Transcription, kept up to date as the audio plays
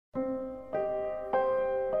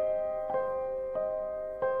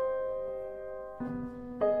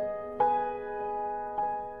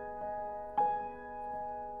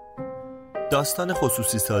داستان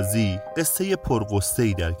خصوصی سازی قصه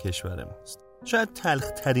پرغصه‌ای در کشور ماست. شاید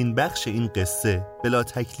تلخ‌ترین بخش این قصه بلا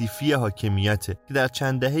تکلیفی حاکمیته که در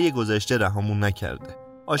چند دهه گذشته رهامون نکرده.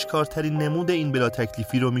 آشکارترین نمود این بلا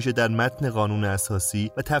تکلیفی رو میشه در متن قانون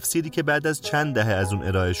اساسی و تفسیری که بعد از چند دهه از اون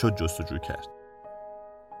ارائه شد جستجو کرد.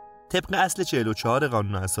 طبق اصل 44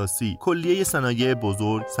 قانون اساسی، کلیه صنایع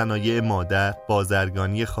بزرگ، صنایع مادر،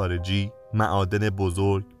 بازرگانی خارجی، معادن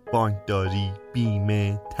بزرگ، بانکداری،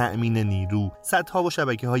 بیمه، تأمین نیرو، صدها و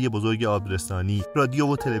شبکه‌های بزرگ آبرسانی، رادیو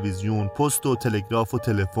و تلویزیون، پست و تلگراف و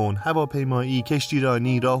تلفن، هواپیمایی،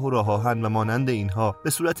 کشتیرانی، راه و راه آهن و مانند اینها به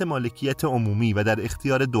صورت مالکیت عمومی و در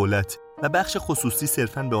اختیار دولت و بخش خصوصی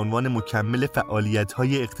صرفاً به عنوان مکمل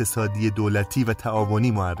فعالیت‌های اقتصادی دولتی و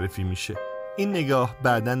تعاونی معرفی میشه. این نگاه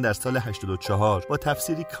بعداً در سال 84 با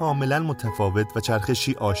تفسیری کاملاً متفاوت و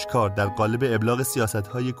چرخشی آشکار در قالب ابلاغ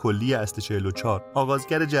سیاست‌های کلی اصل 44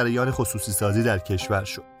 آغازگر جریان خصوصی سازی در کشور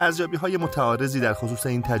شد. ارزیابی‌های متعارضی در خصوص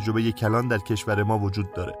این تجربه کلان در کشور ما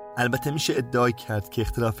وجود داره. البته میشه ادعا کرد که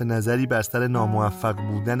اختلاف نظری بر سر ناموفق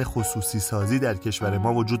بودن خصوصی سازی در کشور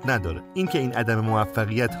ما وجود نداره. اینکه این عدم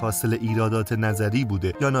موفقیت حاصل ایرادات نظری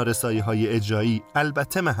بوده یا نارسایی‌های اجرایی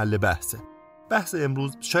البته محل بحثه. بحث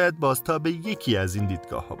امروز شاید بازتاب یکی از این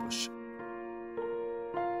دیدگاه ها باشه.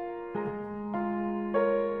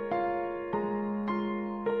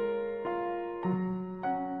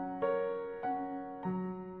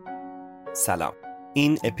 سلام،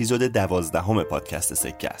 این اپیزود 12 پادکست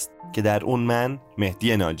سکه است که در اون من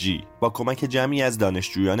مهدی ناجی با کمک جمعی از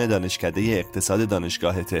دانشجویان دانشکده اقتصاد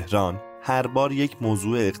دانشگاه تهران هر بار یک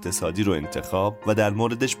موضوع اقتصادی رو انتخاب و در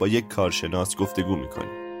موردش با یک کارشناس گفتگو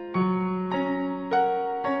میکنیم.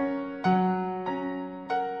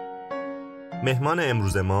 مهمان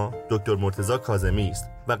امروز ما دکتر مرتضی کاظمی است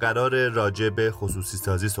و قرار راجع به خصوصی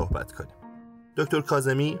سازی صحبت کنیم. دکتر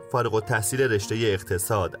کاظمی فارغ التحصیل رشته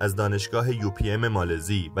اقتصاد از دانشگاه UPM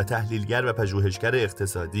مالزی و تحلیلگر و پژوهشگر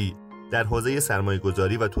اقتصادی در حوزه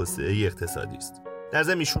سرمایه‌گذاری و توسعه اقتصادی است. در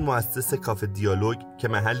ضمن ایشون مؤسس کافه دیالوگ که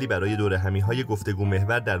محلی برای دورهمی‌های گفتگو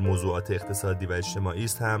محور در موضوعات اقتصادی و اجتماعی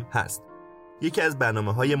است هم هست. یکی از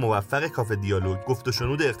برنامه‌های موفق کافه دیالوگ گفت و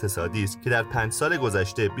شنود اقتصادی است که در 5 سال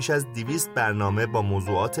گذشته بیش از 200 برنامه با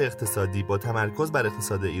موضوعات اقتصادی با تمرکز بر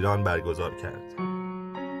اقتصاد ایران برگزار کرد.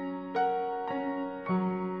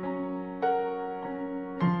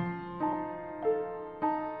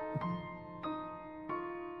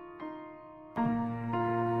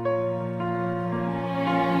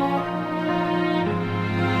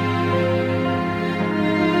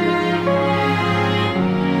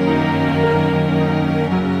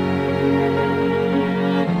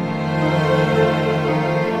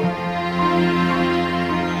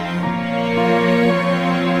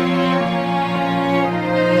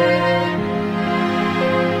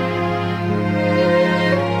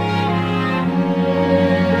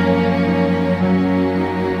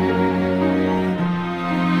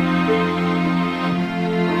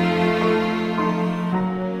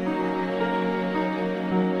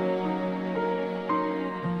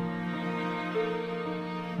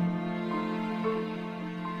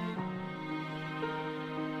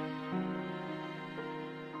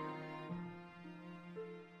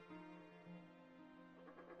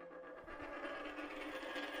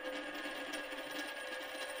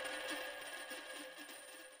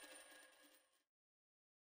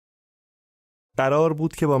 قرار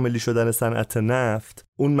بود که با ملی شدن صنعت نفت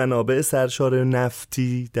اون منابع سرشار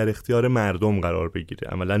نفتی در اختیار مردم قرار بگیره،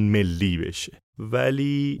 عملاً ملی بشه،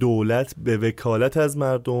 ولی دولت به وکالت از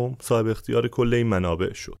مردم صاحب اختیار کل این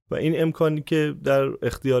منابع شد و این امکانی که در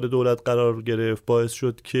اختیار دولت قرار گرفت باعث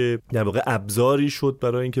شد که در واقع ابزاری شد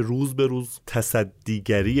برای اینکه روز به روز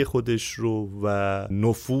تصدیگری خودش رو و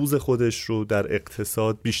نفوذ خودش رو در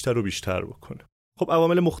اقتصاد بیشتر و بیشتر بکنه. خب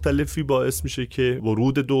عوامل مختلفی باعث میشه که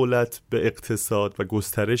ورود دولت به اقتصاد و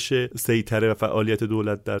گسترش سیطره و فعالیت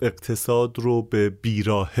دولت در اقتصاد رو به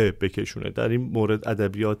بیراهه بکشونه. در این مورد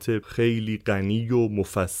ادبیات خیلی غنی و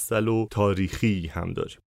مفصل و تاریخی هم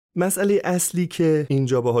داریم. مسئله اصلی که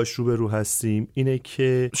اینجا باهاش روبرو هستیم اینه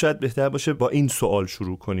که شاید بهتر باشه با این سوال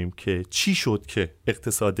شروع کنیم که چی شد که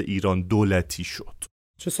اقتصاد ایران دولتی شد؟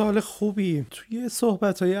 چه سوال خوبی. توی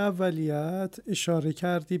صحبت‌های اولیت اشاره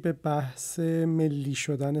کردی به بحث ملی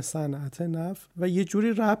شدن صنعت نفت و یه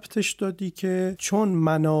جوری ربطش دادی که چون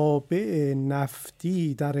منابع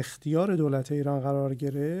نفتی در اختیار دولت ایران قرار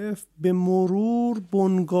گرفت به مرور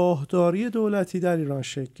بنگاهداری دولتی در ایران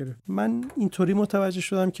شکل گرفت. من اینطوری متوجه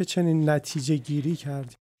شدم که چنین نتیجه گیری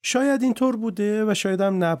کردی. شاید اینطور بوده و شاید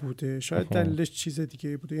هم نبوده، شاید دلیلش چیز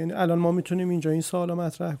دیگه بوده. یعنی الان ما میتونیم اینجا این سوالو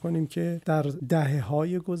مطرح کنیم که در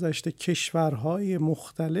دهه‌های گذشته کشورهای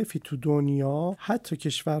مختلفی تو دنیا، حتی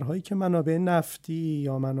کشورهایی که منابع نفتی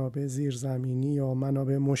یا منابع زیرزمینی یا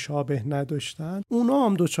منابع مشابه نداشتن، اونا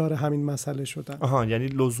هم دچار همین مسئله شدن. یعنی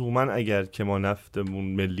لزوما اگر که ما نفتمون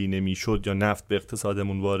ملی نمیشد یا نفت به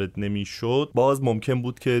اقتصادمون وارد نمیشد، باز ممکن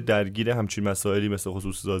بود که درگیر همچین مسائلی مثل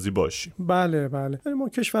خصوصی سازی باشیم. بله ما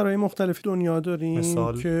کشورهای مختلف دنیا داریم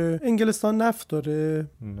که انگلستان نفت داره،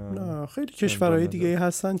 نه خیلی کشورهای دیگه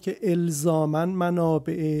هستن که الزاماً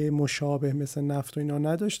منابع مشابه مثل نفت و اینا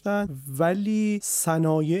نداشتن ولی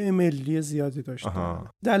صنایع ملی زیادی داشتن.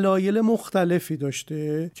 دلایل مختلفی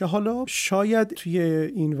داشته که حالا شاید توی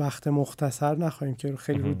این وقت مختصر نخواهیم که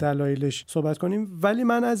خیلی رو دلایلش صحبت کنیم، ولی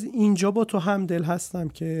من از اینجا با تو همدل هستم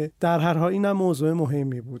که در هر حال اینم موضوع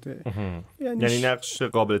مهمی بوده. یعنی نقش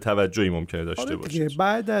قابل توجهی ممکنه داشته باشه.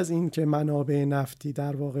 بعد از این که منابع نفتی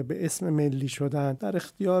در واقع به اسم ملی شدن در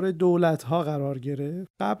اختیار دولت‌ها قرار گرفت،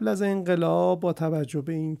 قبل از انقلاب با توجه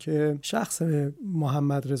به این که شخص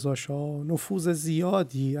محمد رضا شاه نفوذ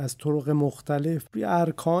زیادی از طرق مختلف بر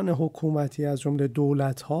ارکان حکومتی از جمله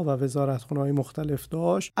دولت‌ها و وزارتخانه‌های مختلف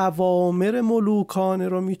داشت، اوامر ملوکانه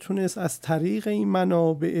رو میتونست از طریق این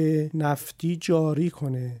منابع نفتی جاری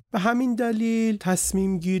کنه. به همین دلیل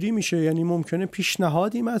تصمیم گیری میشه، یعنی ممکنه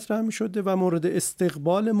پیشنهادی مطرح میشده و مورد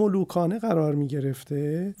استقبال ملوکانه قرار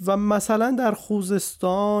میگرفته و مثلا در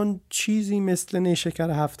خوزستان چیزی مثل نیشکر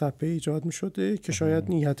هفت تپه ایجاد میشده که شاید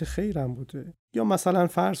نیت خیرم بوده. یا مثلا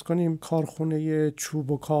فرض کنیم کارخونه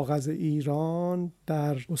چوب و کاغذ ایران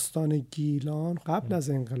در استان گیلان قبل از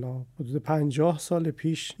انقلاب حدود 50 سال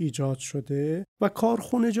پیش ایجاد شده و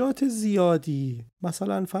کارخونجات زیادی،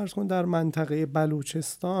 مثلا فرض کن در منطقه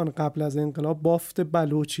بلوچستان قبل از انقلاب بافت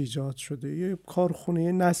بلوچ ایجاد شده، یه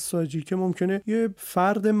کارخونه نساجی که ممکنه یه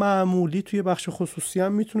فرد معمولی توی بخش خصوصی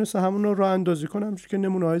هم میتونست همون رو راه اندازی کنه، همونجوری که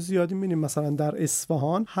نمونه‌های زیادی می‌بینیم. مثلا در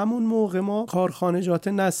اصفهان همون موقع ما کارخانجات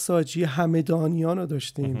نساجی همدانیان رو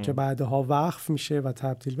داشتیم که بعدها وقف میشه و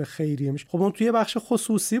تبدیل به خیریه میشه. خب اون توی بخش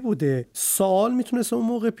خصوصی بوده. سوال میتونست اون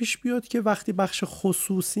موقع پیش بیاد که وقتی بخش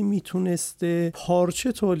خصوصی میتونسته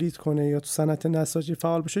پارچه تولید کنه یا تو صنعت نساجی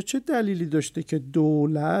فعال بشه، چه دلیلی داشته که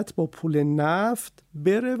دولت با پول نفت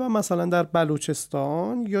بره و مثلا در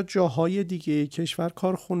بلوچستان یا جاهای دیگه کشور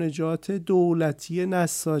کارخونجات دولتی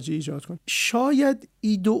نساجی ایجاد کنه؟ شاید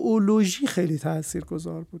ایدئولوژی خیلی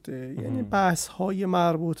تاثیرگذار بوده. یعنی بحث‌های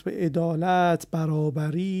مربوط به عدالت،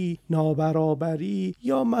 برابری، نابرابری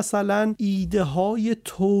یا مثلا ایده‌های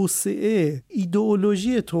توسعه،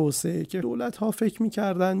 ایدئولوژی توسعه که دولت‌ها فکر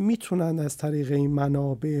می‌کردن میتونن از طریق این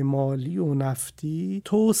منابع مالی و نفتی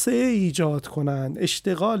توسعه ایجاد کنن،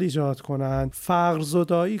 اشتغال ایجاد کنن،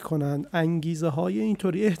 فقرزدایی کنن. انگیزه‌های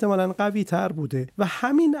اینطوری احتمالاً قوی‌تر بوده و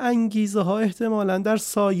همین انگیزه‌ها احتمالاً در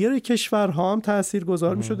سایر کشورها هم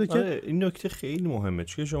تاثیرگذار می‌شده. که این نکته خیلی مهمه،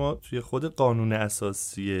 چون شما توی خود قانون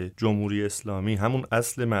اساسی جمهوری اسلامی همون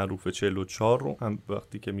اصل معروف 44 رو هم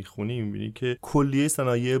وقتی که می‌خونی می‌بینی که کلیه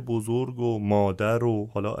صنایع بزرگ و مادر و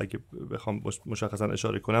حالا اگه بخوام مشخصا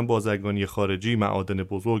اشاره کنم بازرگانی خارجی، معادن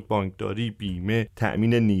بزرگ، بانکداری، بیمه،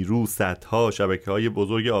 تأمین نیرو، سدها، شبکه‌های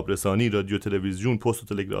بزرگ آبرسانی، رادیو تلویزیون، پست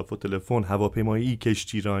و تلگراف و تلفن، هواپیمایی،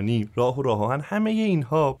 کشتیرانی، راه و راهآهن، همه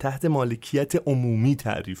اینها تحت مالکیت عمومی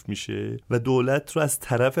تعریف میشه و دولت رو از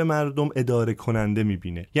طرف مردم اداره کننده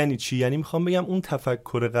میبینه. یعنی چی؟ یعنی میخوام بگم اون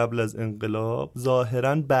تفکر قبل از انقلاب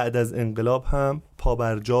ظاهراً بعد از انقلاب هم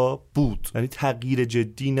پابرجا بود، یعنی تغییر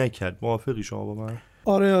جدی نکرد. موافقی شما با من؟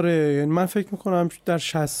 آره یعنی من فکر میکنم در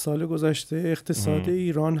 60 سال گذشته اقتصاد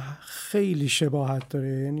ایران خیلی شباهت داره،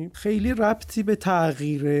 یعنی خیلی ربطی به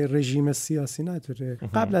تغییر رژیم سیاسی نداره.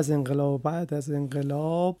 قبل از انقلاب و بعد از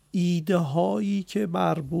انقلاب ایده هایی که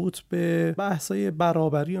مربوط به بحثای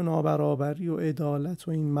برابری و نابرابری و عدالت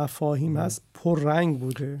و این مفاهیم هست پررنگ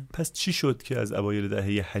بوده. پس چی شد که از اوایل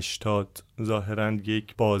دهه 80 ظاهراً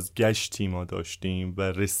یک بازگشتی ما داشتیم و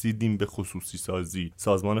رسیدیم به خصوصی سازی،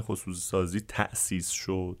 سازمان خصوصی سازی تأسیس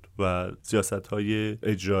شد و سیاست‌های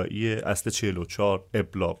اجرایی اصل 44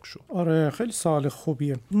 ابلاغ شد؟ آره خیلی سوال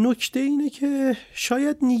خوبیه. نکته اینه که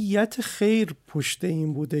شاید نیت خیر پشت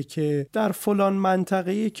این بوده که در فلان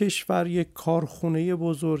منطقه کشور یک کارخونه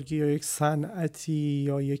بزرگی یا یک صنعتی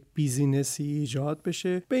یا یک بیزینسی ایجاد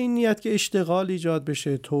بشه به این نیت که اشتغال ایجاد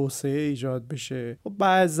بشه، توسعه ایجاد بشه. و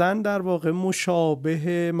بعضن در واقع واقع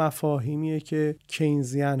مشابه مفاهیمیه که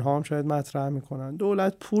کینزیان ها هم شاید مطرح میکنن.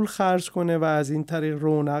 دولت پول خرج کنه و از این طریق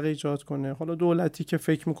رونق ایجاد کنه. حالا دولتی که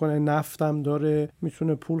فکر میکنه نفتم داره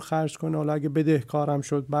میتونه پول خرج کنه، حالا اگه بدهکارم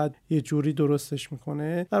شد بعد یه جوری درستش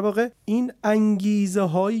میکنه. در واقع این انگیزه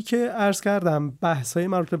هایی که عرض کردم، بحث های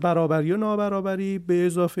مربوط به برابری و نابرابری به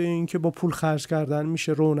اضافه این که با پول خرج کردن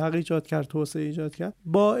میشه رونق ایجاد کرد، توسعه ایجاد کرد،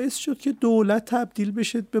 باعث شد که دولت تبدیل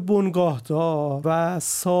بشه به بنگاهدار و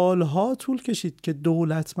سالها طول کشید که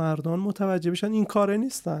دولت مردان متوجه بشن این کاره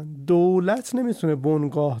نیستن. دولت نمیتونه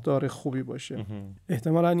بنگاهدار خوبی باشه.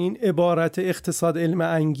 احتمالاً این عبارت اقتصاد علم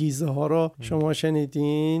انگیزه ها رو شما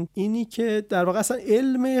شنیدین. اینی که در واقع اصلا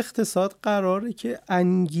علم اقتصاد قراره که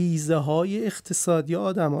انگیزه های اقتصادی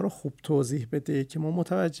آدم ها رو خوب توضیح بده که ما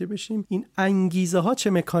متوجه بشیم این انگیزه ها چه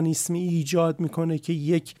مکانیزمی ایجاد میکنه که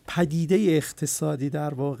یک پدیده اقتصادی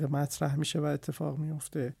در واقع مطرح میشه و اتفاق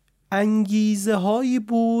میفته. انگیزه هایی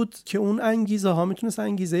بود که اون انگیزه ها میتونست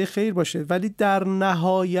انگیزه خیر باشه، ولی در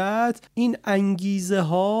نهایت این انگیزه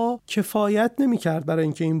ها کفایت نمیکرد برای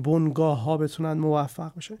اینکه این بنگاه ها بتونن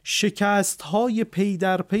موفق باشن. شکست های پی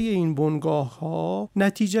در پی این بنگاه ها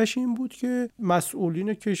نتیجهش این بود که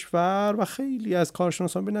مسئولین کشور و خیلی از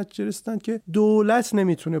کارشناسان به نتیجه رسیدن که دولت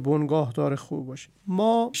نمیتونه بنگاه دار خوب باشه.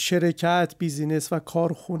 ما شرکت، بیزینس و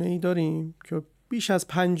کارخونه ای داریم که بیش از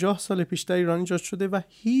 50 سال پیش در ایران ایجاد شده و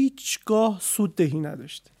هیچگاه سوددهی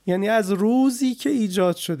نداشته. یعنی از روزی که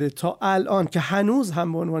ایجاد شده تا الان که هنوز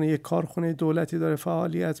هم به عنوان یک کارخونه دولتی داره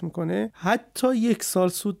فعالیت میکنه، حتی 1 سال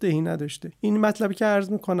سوددهی نداشته. این مطلبی که عرض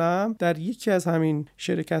میکنم در یکی از همین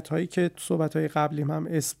شرکت هایی که صحبت های قبلیم هم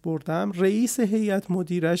اسم بردم، رئیس هیئت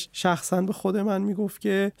مدیرش شخصا به خود من میگفت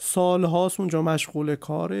که سالهاست اونجا مشغول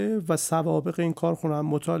کاره و سوابق این کارخونه هم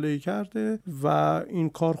مطالعه کرده و این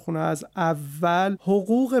کارخونه از اول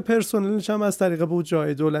حقوق پرسنلش هم از طریق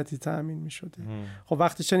بودجه دولتی تامین میشده. خب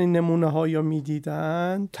وقتی چنین نمونه ها یا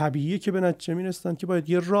میدیدن، طبیعیه که به نتیجه میرسن که باید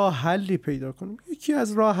یه راه حلی پیدا کنیم. یکی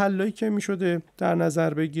از راه حلایی که میشده در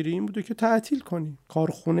نظر بگیریم بوده که تعطیل کنیم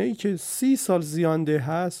کارخونه ای که 30 سال زیانده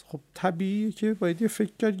هست. خب طبیعیه که باید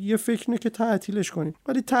یه فکر که تعطیلش کنیم،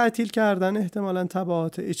 ولی تعطیل کردن احتمالاً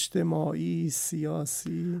تبعات اجتماعی،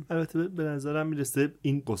 سیاسی. البته به نظرم میرسه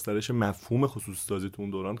این گسترش مفهوم خصوصی سازی تو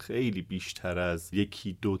اون دوران خیلی بیشتر از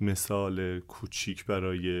یکی دو مثال کوچیک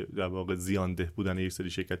برای در واقع زیانده بودن یک سری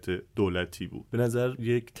شرکت دولتی بود. به نظر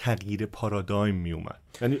یک تغییر پارادایم می اومد.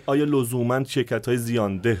 یعنی آیا لزوما شرکت‌های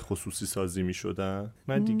زیانده خصوصی سازی می‌شدن؟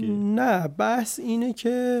 من دیگه نه، بحث اینه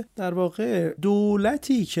که در واقع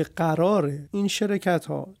دولتی که قراره این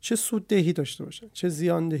شرکت‌ها چه سوددهی داشته باشه چه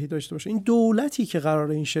زیاندهی داشته باشه، این دولتی که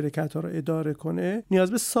قراره این شرکت‌ها رو اداره کنه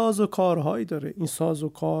نیاز به سازوکارهایی داره. این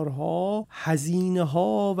سازوکارها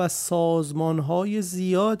هزینه‌ها و سازمان‌های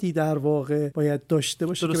زیادی در واقع باید داشته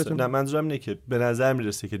باشه که بتونه. منظورم اینه که به نظر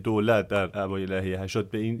میرسه که دولت در اوایل دهه 80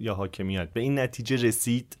 به این یا حاکمیت به این نتیجه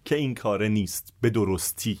رسید که این کاره نیست به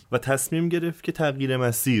درستی و تصمیم گرفت که تغییر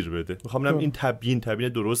مسیر بده. میخوام بگم این تبیین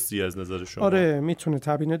درستی از نظر شما؟ آره میتونه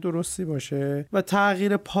تبیین درستی باشه و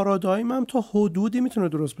تغییر پارادایم هم تا حدودی میتونه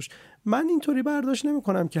درست باشه. من اینطوری برداشت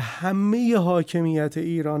نمی‌کنم که همه حاکمیت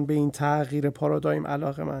ایران به این تغییر پارادایم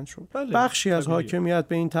علاقه‌مند شد. بخشی از حاکمیت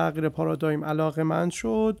به این تغییر پارادایم علاقه‌مند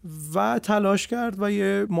شد و تلاش کرد و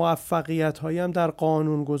یه موفقیت‌هایی هم در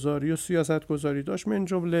قانونگذاری و سیاست‌گذاری داشت، من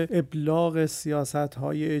جمله ابلاغ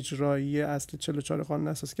سیاست‌های اجرایی اصل 44 قانون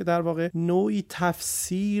اساسی که در واقع نوعی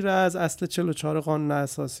تفسیر از اصل 44 قانون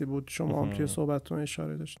اساسی بود. شما هم که صحبتتون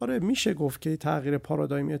اشاره داشت. آره میشه گفت که تغییر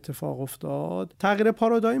پارادایم اتفاق افتاد. تغییر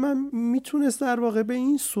پارادایم هم میتونست در واقع به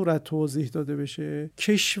این صورت توضیح داده بشه: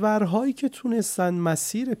 کشورهایی که تونستن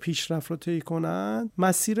مسیر پیشرفت رو طی کنن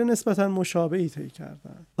مسیر نسبتا مشابهی طی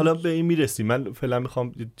کردن. حالا به این میرسیم. من فعلا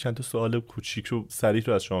میخوام چند تا سوال کوچیک رو سریع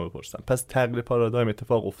رو از شما بپرسم. پس تغییر پارادایم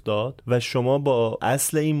اتفاق افتاد و شما با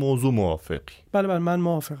اصل این موضوع موافقی؟ بله من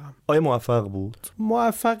موافقم. آیا موفق بود؟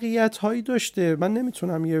 موفقیت هایی داشته. من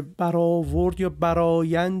نمیتونم یه برآورد یا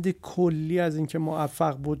برآیند کلی از اینکه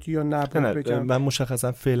موفق بود یا نبود بگم. من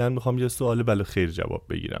مشخصا فعلا میخوام یه سوال بله خیر جواب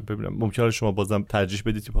بگیرم، ببینم ممکنه شما بازم ترجیح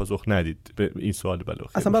بدید که پاسخ ندید به این سوال بله خیر.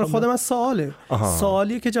 اصلا برای خودم از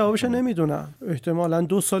سوالیه که جوابش نمیدونم. احتمالاً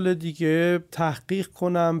 2 سال دیگه تحقیق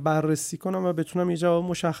کنم، بررسی کنم و بتونم یه جواب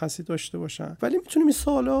مشخصی داشته باشم. ولی میتونیم این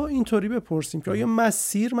سوالا اینطوری بپرسیم که آیا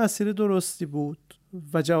مسیر درستی بود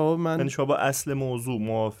و جواب من یعنی شما با اصل موضوع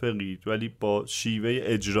موافقید ولی با شیوه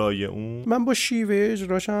اجرای اون؟ من با شیوه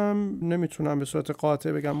اجراشم نمیتونم به صورت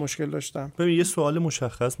قاطع بگم مشکل داشتم. ببین یه سوال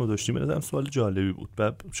مشخص ما داشتیم، به نظرم سوال جالبی بود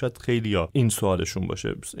و شاید خیلیا این سوالشون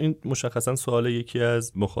باشه. این مشخصا سوال یکی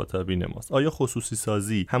از مخاطبین ماست. آیا خصوصی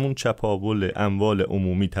سازی همون چپاول اموال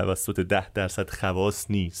عمومی توسط 10%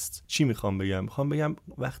 خواص نیست؟ چی میخوام بگم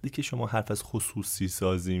وقتی که شما حرف از خصوصی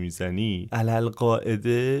سازی میزنی علل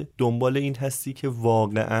قاعده دنبال این هستی که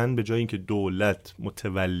واقعاً به جای اینکه دولت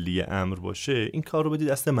متولی امر باشه این کار رو بدید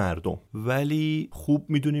دست مردم. ولی خوب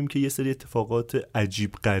میدونیم که یه سری اتفاقات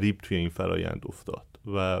عجیب غریب توی این فرایند افتاد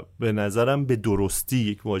و به نظرم به درستی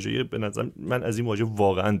یک واژه، به نظر من از این واژه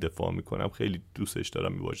واقعا دفاع میکنم، خیلی دوستش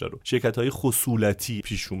دارم این واژه رو، شرکت‌های خصولتی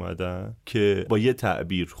پیش اومدن که با یه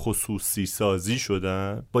تعبیر خصوصی سازی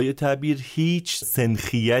شدن، با یه تعبیر هیچ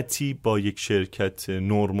سنخیتی با یک شرکت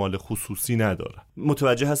نرمال خصوصی نداره.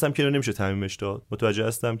 متوجه هستم که نمیشه تعمیمش داد، متوجه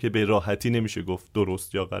هستم که به راحتی نمیشه گفت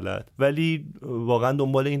درست یا غلط، ولی واقعا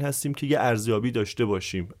دنبال این هستیم که یه ارزیابی داشته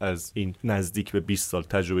باشیم از این نزدیک به 20 سال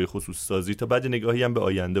تجربه خصوصی سازی تا بعد نگاهی هم به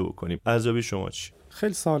آینده بکنیم. ارزیابی شما چی؟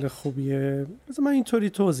 خیلی سوال خوبیه. مثلا من اینطوری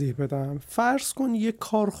توضیح بدم. فرض کن یه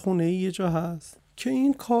کارخونه یه جا هست که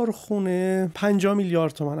این کارخونه 50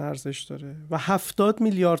 میلیارد تومان ارزش داره و 70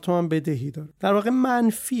 میلیارد تومان بدهی داره. در واقع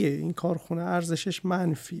منفیه، این کارخونه ارزشش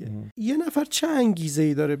منفیه. یه نفر چه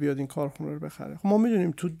انگیزه‌ای داره بیاد این کارخونه رو بخره؟ ما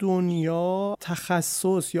میدونیم تو دنیا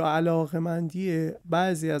تخصص یا علاقه‌مندی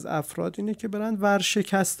بعضی از افراد اینه که برن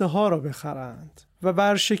ورشکسته ها رو بخرند و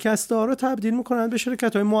ورشکسته ها رو تبدیل میکنن به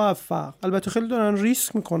شرکت های موفق. البته خیلی دارن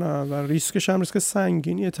ریسک میکنن و ریسکش هم ریسک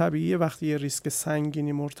سنگینی طبیعیه. وقتی یه ریسک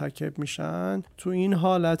سنگینی مرتکب میشن تو این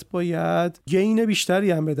حالت باید گین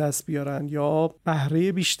بیشتری هم به دست بیارن یا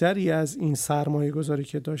بهره بیشتری از این سرمایه گذاری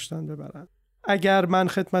که داشتن ببرن. اگر من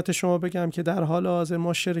خدمت شما بگم که در حال حاضر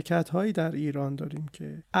ما شرکت هایی در ایران داریم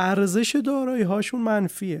که ارزش دارایی هاشون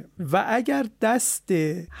منفیه و اگر دست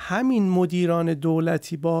همین مدیران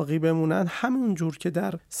دولتی باقی بمونن همون جور که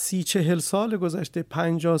در 30-40 سال گذشته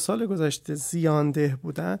 50 سال گذشته زیانده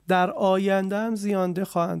بودن در آینده هم زیانده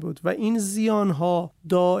خواهند بود و این زیان ها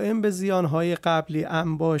دائم به زیان های قبلی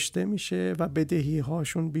انباشته میشه و بدهی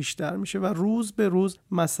هاشون بیشتر میشه و روز به روز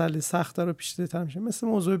مسئله سخت‌تر و پیچیده‌تر میشه. مثل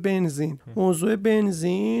موضوع بنزین. موضوع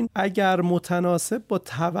بنزین اگر متناسب با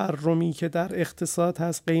تورمی که در اقتصاد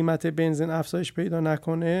هست قیمت بنزین افزایش پیدا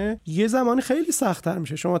نکنه یه زمانی خیلی سخت‌تر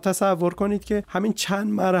میشه. شما تصور کنید که همین چند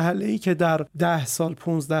مرحله‌ای که در 10 سال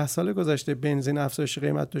 15 سال گذشته بنزین افزایش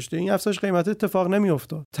قیمت داشته، این افزایش قیمت اتفاق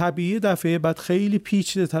نمیافتاد. طبیعی دفعه بعد خیلی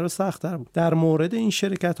پیچیده‌تر و سخت‌تر بود. در مورد این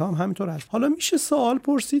شرکت‌ها هم همینطور هست. حالا میشه سوال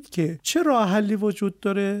پرسید که چه راه حلی وجود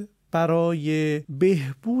داره برای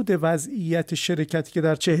بهبود وضعیت شرکتی که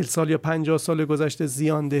در 40 سال یا 50 سال گذشته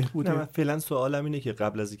زیانده بوده؟ نه، فعلا سوالم اینه که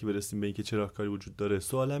قبل از اینکه برسیم به اینکه چه راهکاری وجود داره،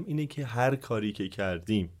 سوالم اینه که هر کاری که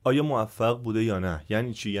کردیم آیا موفق بوده یا نه؟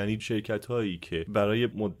 یعنی چی؟ یعنی شرکت هایی که برای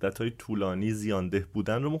مدت های طولانی زیانده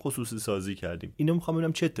بودن رو ما خصوصی سازی کردیم. اینو میخوام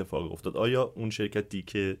ببینم چه اتفاقی افتاد. آیا اون شرکتی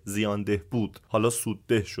که زیانده بود حالا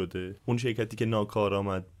سودده شده؟ اون شرکتی که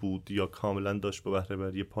ناکارآمد بود یا کاملا داشت با بهره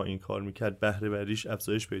وری پایین کار میکرد بهره وریش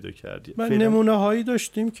افزایش پیدا کردی؟ من نمونه هایی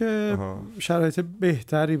داشتیم که شرایط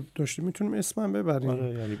بهتری داشتیم، میتونیم اسمم ببریم.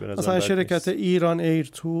 یعنی مثلا شرکت ایران ایر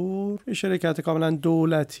تور، شرکت کاملا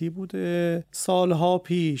دولتی بوده، سالها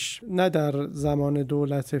پیش نه در زمان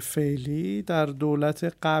دولت فعلی، در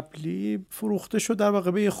دولت قبلی فروخته شد در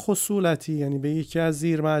واقع به خصولتی، یعنی به یکی از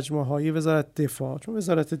زیر مجموعه های وزارت دفاع، چون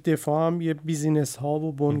وزارت دفاع هم یه بیزینس ها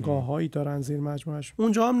و بنگاه هایی دارن زیر مجموعهش.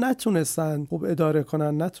 اونجا هم نتونستن خوب اداره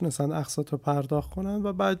کنن، نتونستن اقساط رو پرداخت کنن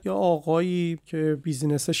و بعد یا آقایی که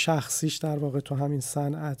بیزینس شخصیش در واقع تو همین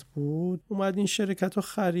صنعت بود اومد این شرکت رو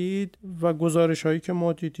خرید و گزارش هایی که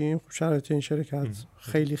ما دیدیم شرایط این شرکت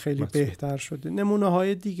خیلی خیلی بهتر شده. نمونه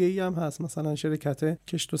های دیگه ای هم هست، مثلا شرکت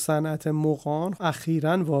کشت و صنعت مغان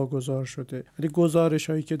اخیراً واگذار شده ولی گزارش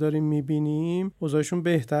هایی که داریم میبینیم اوضاعشون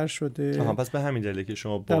بهتر شده. پس به همین دلیله که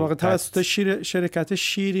شما در واقع توسط شرکت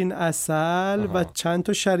شیرین عسل و چند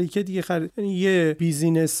تا شریک دیگه خرید. یعنی یه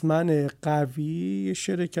بیزینسمن قوی،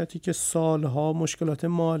 شرکتی که سالها مشکلات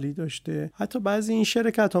مالی داشته، حتی بعضی این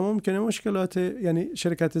شرکت ها ممکنه مشکلات، یعنی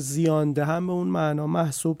شرکت زیانده هم به اون معنا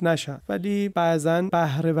محسوب نشن ولی بعضن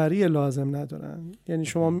بهره وری لازم ندارن. یعنی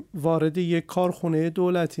شما وارد یک کارخونه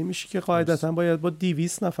دولتی میشی که قاعدتا باید با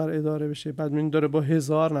 200 نفر اداره بشه، بعد این داره با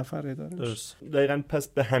 1000 نفر اداره بشه. دقیقاً پس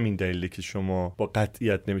به همین دلیله که شما با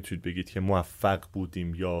قطعیت نمیتونید بگید که موفق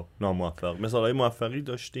بودیم یا ناموفق. مثالای موفقی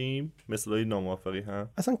داشتیم، مثالای ناموفقی هم.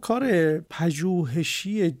 اصلا کار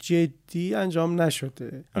پژوهشی جدی انجام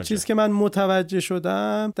نشده. چیزی که من متوجه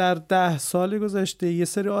شدم در 10 سال گذشته یه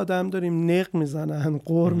سری آدم داریم نق میزنن،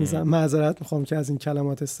 قر میزنن، معذرت میخوام که از این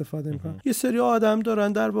کلمات استفاده میکنم، یه سری آدم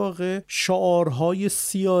دارن در واقع شعارهای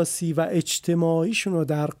سیاسی و اجتماعیشون رو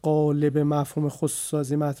در قالب مفهوم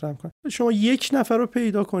خصوصی‌سازی مطرح میکنن. شما یک نفر رو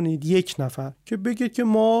پیدا کنید، یک نفر که بگه که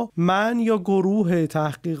من یا گروه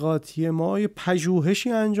تحقیقاتی ما یه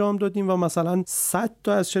پژوهشی انجام دادیم و مثلا 100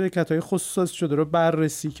 تا از شرکت‌های خصوصی شده رو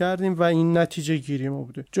بررسی کردیم و این نتیجه گیری ما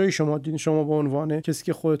بوده. جای شما دیدین، شما به عنوان کسی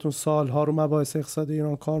که خودتون سالها رو مباحث اقتصاد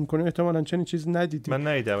ایران کار می‌کنید احتمالاً چنین چیزی ندیدید. من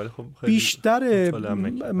ندیدم، ولی خب بیشتر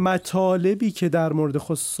مطالبی که در مورد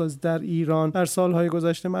خصوصی در ایران در سالهای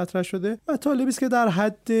گذشته مطرح شده مطالبی است که در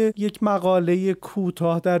حد یک مقاله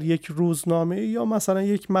کوتاه در یک روزنامه یا مثلا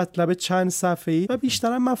یک مطلب چند صفحه‌ای و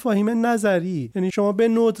بیشتر مفاهیم نظری. یعنی شما به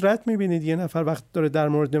ندرت می‌بینید یه نفر وقت داره در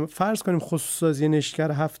مورد فرض کنیم خصوصی‌سازی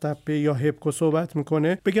نشکر 7 تپه یا هپکو صحبت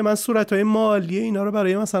میکنه بگه من صورت‌های مالی اینا رو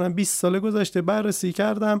برای مثلا 20 سال گذشته بررسی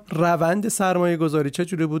کردم، روند سرمایه‌گذاری چه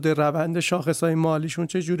جوری بوده، روند شاخص‌های مالیشون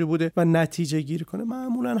چه جوری بوده و نتیجه گیری کنه.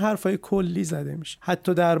 معمولاً حرفای کلی زده میشه.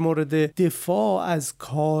 حتی در مورد دفاع از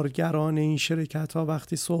کارگران این شرکت‌ها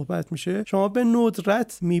وقتی صحبت میشه شما به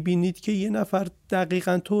ندرت می‌بینید که یه نفر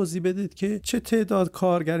دقیقاً توضیح بدید که چه تعداد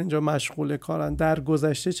کارگر اینجا مشغول کارن، در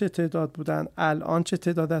گذشته چه تعداد بودن، الان چه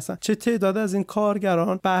تعداد هستن، چه تعداد از این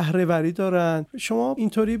کارگران بهره وری دارن. شما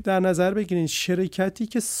اینطوری در نظر بگیرید شرکتی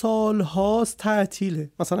که سالهاست تعطیله،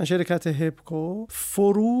 مثلا شرکت هپکو،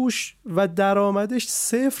 فروش و درآمدش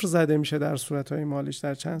صفر زده میشه در صورت‌های مالیش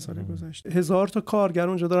در چند سال گذشته. 1000 تا کارگر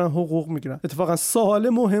اونجا دارن حقوق میگیرن. اتفاقا سوال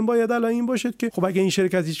مهم باید الان این باشه که خب اگه این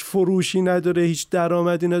شرکت هیچ فروشی نداره، هیچ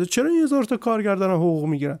درآمدی نداره، چرا این 1000 تا کارگر دارن حقوق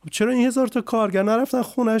میگیرن؟ چرا این 1000 تا کارگر نرفتن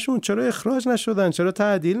خونهشون؟ چرا اخراج نشدن؟ چرا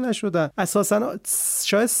تعدیل نشدن؟ اساسا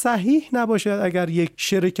شاید صحیح نباشه اگر یک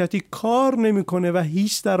شرکتی کار نمیکنه و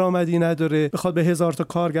هیچ درآمدی نداره بخواد به 1000 تا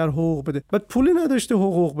کارگر حقوق بده. بعد پولی نداشته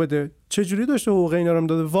حقوق بده. چه جوری داشته حقوق اینا رو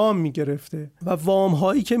میداده؟ وام میگرفته و وام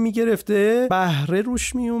هایی که میگرفته بهره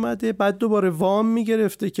روش میومده، بعد دوباره وام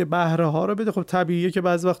میگرفته که بهره ها رو بده. خب طبیعیه که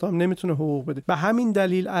بعضی وقتا هم نمیتونه حقوق بده. به همین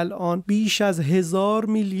دلیل الان بیش از 1000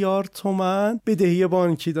 میلیارد تومان بدهی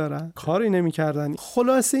بانکی دارن، کاری نمیکردن.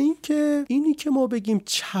 خلاصه اینی که ما بگیم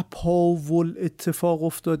چپاول اتفاق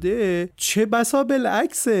افتاده، چه بسا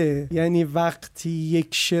بالعکسه. یعنی وقتی یک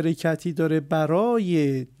شرکتی داره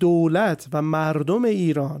برای دولت و مردم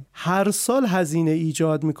ایران هر سال هزینه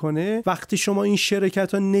ایجاد میکنه، وقتی شما این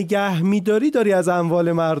شرکت رو نگه میداری داری از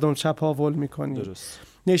اموال مردم چپاول میکنی. درست.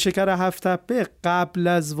 نیشکر 7 تپه قبل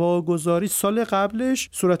از واگذاری سال قبلش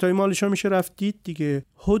صورتهای مالیش رو میشه رفت دید دیگه،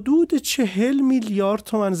 حدود 40 میلیارد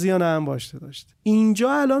تومان زیان انباشته داشت.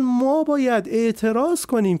 اینجا الان ما باید اعتراض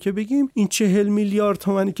کنیم که بگیم این 40 میلیارد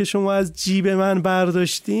تومانی که شما از جیب من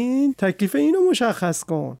برداشتین تکلیف اینو مشخص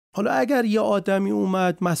کن. حالا اگر یه آدمی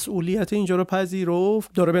اومد مسئولیت اینجا رو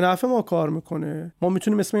پذیرفت، داره به نفع ما کار میکنه، ما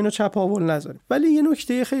میتونیم اسم اینو چپاول نذاریم. ولی یه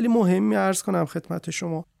نکته خیلی مهمی عرض کنم خدمت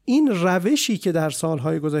شما، این روشی که در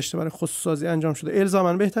سالهای گذشته برای خصوصی‌سازی انجام شده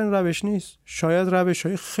الزاماً بهترین روش نیست. شاید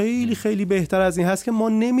روش‌های خیلی خیلی بهتر از این هست که ما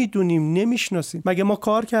نمیدونیم، نمیشناسیم. مگه ما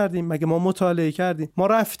کار کردیم؟ مگه ما مطالعه کردیم؟ ما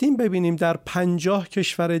رفتیم ببینیم در 50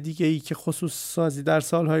 کشور دیگه‌ای که خصوصی‌سازی در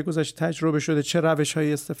سالهای گذشته تجربه شده چه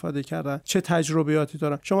روش‌هایی استفاده کردن، چه تجربیاتی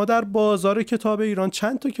دارن. شما در بازار کتاب ایران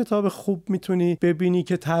چند تا کتاب خوب میتونی ببینی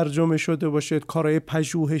که ترجمه شده باشه، کارهای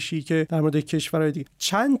پژوهشی که در مورد کشورهای دیگه،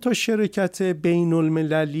 چند تا شرکت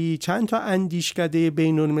بین‌المللی، چند تا اندیشکده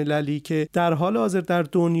بین‌المللی که در حال حاضر در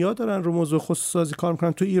دنیا دارن رو موضوع خصوصی‌سازی کار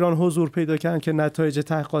میکنن تو ایران حضور پیدا کردن که نتایج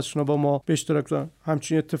تحقیقاتشون رو با ما به اشتراک گذارن.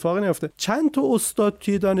 همچین اتفاقی نیفته. چند تا استاد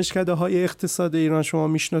توی دانشکده‌های اقتصاد ایران شما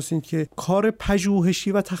میشناسید که کار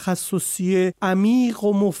پژوهشی و تخصصی عمیق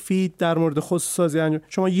و مفید در مورد خصوصی‌سازی انجام؟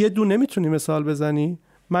 شما یه دونه میتونی مثال بزنی؟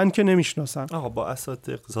 من که نمیشناسم. آقا با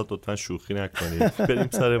اساتید اقتصاد لطفاً شوخی نکنید. بریم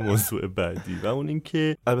سر موضوع بعدی و اون این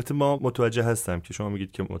که البته ما متوجه هستم که شما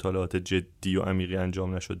میگید که مطالعات جدی و عمیقی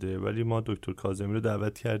انجام نشده، ولی ما دکتر کاظمی رو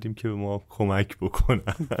دعوت کردیم که به ما کمک بکنن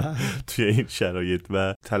توی این شرایط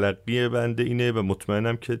و تلقی بنده اینه و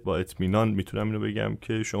مطمئنم که با اطمینان میتونم اینو بگم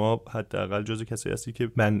که شما حداقل جزو کسایی هستی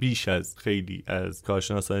که من بیش از خیلی از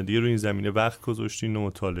کارشناسان دیگه رو این زمینه وقت گذاشتین و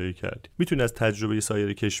مطالعه کردید. میتونید از تجربه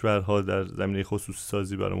سایر کشورها در زمینه خصوصی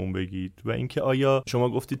سازی برامون بگید و اینکه آیا شما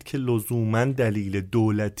گفتید که لزوما دلیل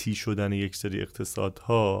دولتی شدن یک سری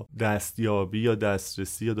اقتصادها دستیابی یا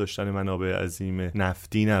دسترسی یا داشتن منابع عظیم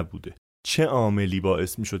نفتی نبوده؟ چه عاملی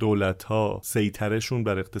باعث میشه دولت‌ها سیطرهشون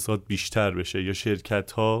بر اقتصاد بیشتر بشه یا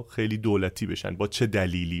شرکت‌ها خیلی دولتی بشن؟ با چه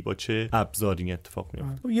دلیلی، با چه ابزاری اتفاق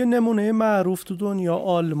میفته؟ یه نمونه معروف تو دنیا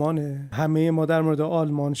آلمانه. همه ما در مورد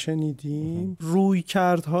آلمان شنیدیم.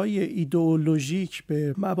 رویکردهای ایدئولوژیک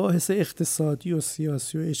به مباحث اقتصادی و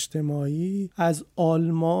سیاسی و اجتماعی از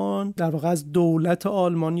آلمان، در واقع از دولت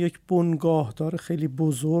آلمان، یک بنگاهدار خیلی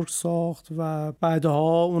بزرگ ساخت و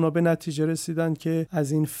بعدها اونا به نتیجه رسیدن که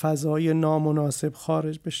از این فضای نامناسب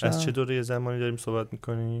خارج بشن. از چه دوره زمانی داریم صحبت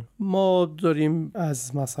میکنیم؟ ما داریم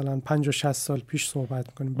از مثلا 50-60 سال پیش صحبت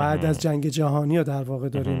میکنیم. بعد از جنگ جهانی ها در واقع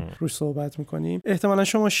داریم روش صحبت میکنیم. احتمالا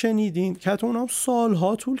شما شنیدین که حتی اونها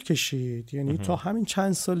سالها طول کشید، یعنی تا همین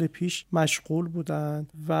چند سال پیش مشغول بودن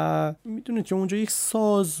و میدونید که اونجا یک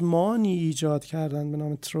سازمانی ایجاد کردن به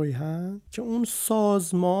نام ترویهن که اون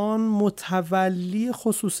سازمان متولی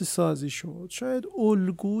خصوصی سازی شد. شاید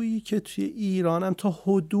الگویی که توی ایران هم تا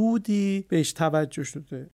حدودی بهش توجه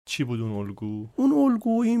شده. چی بود اون الگو؟ اون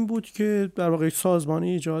الگو این بود که در واقع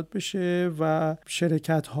سازمانی ایجاد بشه و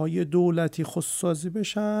شرکت‌های دولتی خصوصی سازی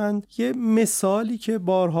بشن. یه مثالی که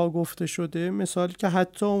بارها گفته شده، مثالی که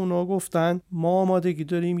حتی اونا گفتن ما آمادگی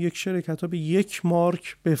داریم یک شرکت ها به 1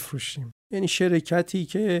 مارک بفروشیم. یعنی شرکتی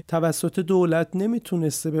که توسط دولت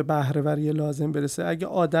نمیتونسته به بهره‌وری لازم برسه، اگه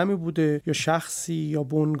آدمی بوده یا شخصی یا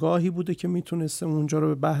بنگاهی بوده که میتونسته اونجا رو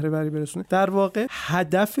به بهره‌وری برسونه، در واقع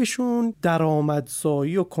هدفشون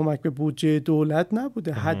درآمدزایی و کمک به بودجه دولت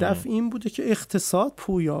نبوده. هدف این بوده که اقتصاد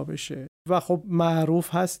پویا بشه. و خب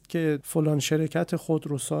معروف هست که فلان شرکت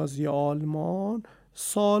خودروسازی آلمان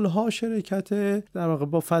سالها شرکت در واقع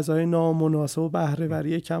با فضای نامناسب و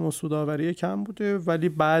بهره‌وری کم و سودآوری کم بوده، ولی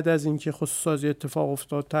بعد از اینکه خصوصی سازی اتفاق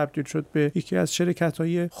افتاد تبدیل شد به یکی از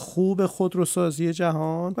شرکت‌های خوب خودروسازی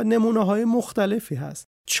جهان و نمونه‌های مختلفی هست.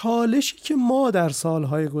 چالشی که ما در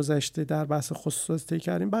سالهای گذشته در بحث خصوصی طی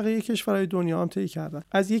کردیم بقیه کشورهای دنیا هم طی کردن.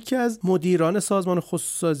 از یکی از مدیران سازمان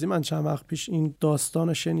خصوصی من چند وقت پیش این داستان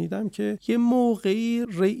رو شنیدم که یه موقعی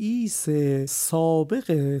رئیس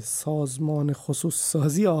سابق سازمان خصوصی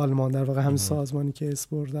سازی آلمان، در واقع هم سازمانی که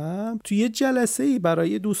اسپردم، توی یه جلسه‌ای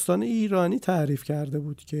برای دوستان ایرانی تعریف کرده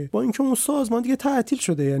بود که با اینکه اون سازمان دیگه تعطیل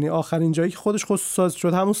شده، یعنی آخرین جایی که خودش خصوصی سازی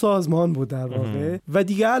شد همون سازمان بود در واقع و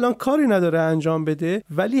دیگه الان کاری نداره انجام بده،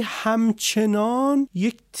 ولی همچنان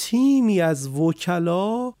یک تیمی از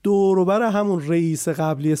وکلا دور و بر همون رئیس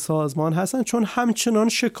قبلی سازمان هستن، چون همچنان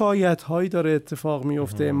شکایت‌هایی داره اتفاق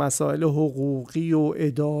میفته، مسائل حقوقی و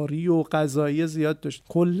اداری و قضایی زیاد داشت.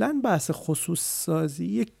 کلاً بحث خصوصی سازی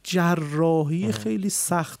یک جراحی خیلی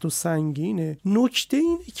سخت و سنگینه. نکته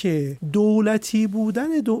اینه که دولتی بودن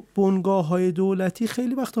بنگاه‌های دولتی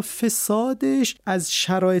خیلی وقتا فسادش از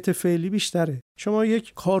شرایط فعلی بیشتره. شما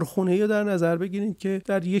یک کارخونه‌ای رو در نظر بگیرید که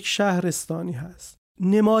در یک شهرستانی هست.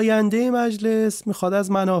 نماینده مجلس میخواد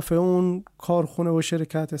از منافع اون کارخونه و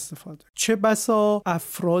شرکت استفاده. چه بسا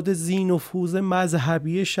افراد ذی نفوذ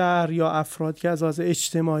مذهبی شهر یا افراد که از لحاظ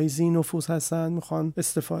اجتماعی ذی نفوذ هستن میخوان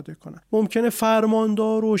استفاده کنن. ممکنه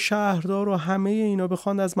فرماندار و شهردار و همه اینا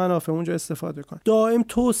بخوان از منافع اونجا استفاده کنن. دائم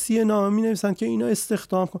توصیه نامه مینویسن که اینا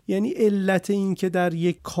استخدام کن. یعنی علت این که در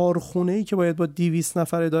یک کارخونه‌ای که باید با 200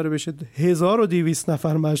 نفر اداره بشه 1200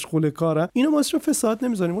 نفر مشغول کارن، اینا ما اصلا فساد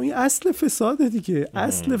نمیذاریم. این اصل فساده دیگه.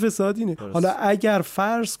 اصل فساد اینه. حالا اگر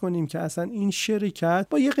فرض کنیم که اصلا این شرکت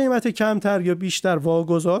با یه قیمت کمتر یا بیشتر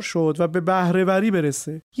واگذار شد و به بهره‌وری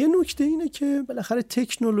برسه، یه نکته اینه که بالاخره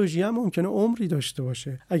تکنولوژی هم ممکنه عمری داشته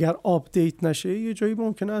باشه. اگر آپدیت نشه یه جایی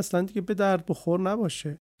ممکنه اصلا دیگه به درد بخور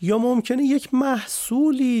نباشه. یا ممکنه یک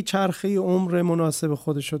محصولی چرخه عمر مناسب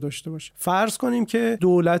خودش رو داشته باشه. فرض کنیم که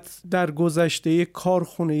دولت در گذشته یک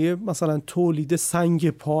کارخونه مثلا تولید سنگ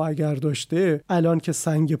پا اگر داشته، الان که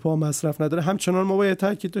سنگ پا مصرف نداره، همچنان ما باید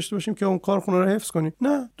تاکید داشته باشیم که اون کارخونه رو حفظ کنیم؟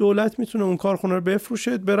 نه، دولت میتونه اون کارخونه رو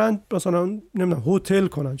بفروشه، برن مثلا نمیدونم هتل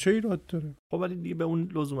کنن، چه ایراد داره؟ خب ولی دیگه به اون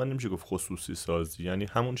لزوما نمیشه گفت خصوصی سازی. یعنی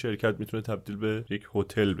همون شرکت میتونه تبدیل به یک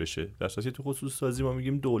هتل بشه. در اساس تو خصوصی سازی ما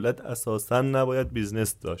میگیم دولت اساسا نباید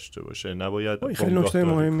بیزنس داشته باشه، نباید. خیلی نکته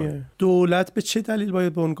مهمیه. دولت به چه دلیل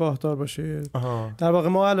باید بنگاهدار باشه؟ در واقع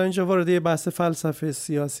ما الان اینجا وارد یه بحث فلسفه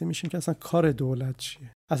سیاسی میشیم که اصلا کار دولت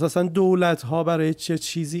چیه؟ اساسا دولت ها برای چه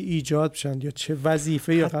چیزی ایجاد بشن یا چه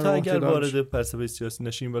وظیفه یا حتی اگر وارد فلسفه سیاسی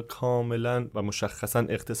نشیم و کاملا و مشخصا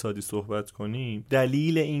اقتصادی صحبت کنیم،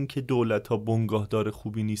 دلیل این که دولت ها بنگاهدار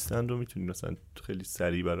خوبی نیستن رو میتونی مثلا خیلی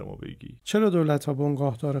سریع برای ما بگی؟ چرا دولت ها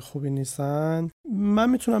بنگاهدار خوبی نیستن؟ من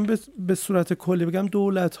میتونم به صورت کلی بگم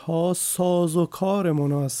دولت ها سازوکار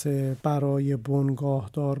مناسب برای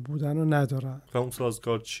بنگاهدار بودن رو ندارن. و اون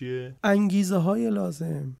سازوکار چیه؟ انگیزه های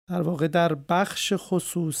لازم. در واقع در بخش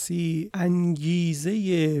خصوصی خصوصی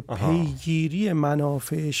انگیزه پیگیری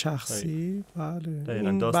منافع شخصی. بله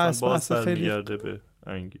این بحث برمیگرده به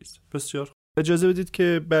انگیزه. بسیار. اجازه بدید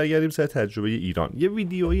که برگردیم سر تجربه ایران. یه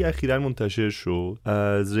ویدیویی اخیراً منتشر شد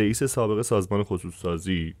از رئیس سابق سازمان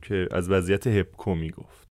خصوصی‌سازی که از وضعیت هپکو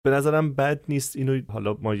میگفت. به نظرم بد نیست اینو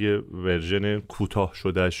حالا ما یه ورژن کوتاه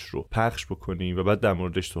شدهش رو پخش بکنیم و بعد در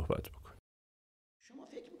موردش صحبت بکنیم. شما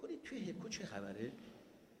فکر میکنید توی هپکو چه خبره؟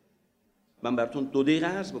 من براتون 2 دقیقه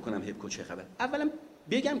عرض بکنم هپکو چه خبر. اولا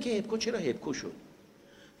بگم که هپکو چرا هپکو شد.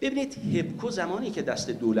 ببینید هپکو زمانی که دست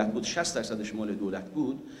دولت بود 60% مال دولت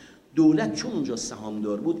بود، دولت چون اونجا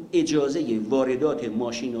سهامدار بود اجازه واردات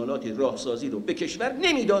ماشینالات راهسازی رو به کشور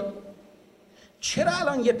نمیداد. چرا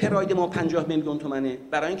الان یه پراید ما 50 میلیون تومنه؟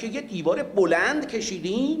 برای اینکه یه دیوار بلند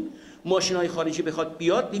کشیدیم ماشینای خارجی بخواد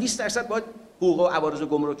بیاد 200% باید حقوق و عوارض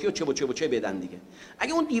گمرکی و چه بدن دیگه.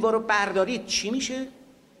 اگه اون دیوار رو بردارید چی میشه؟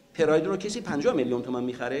 پراید رو کسی 50 میلیون تومان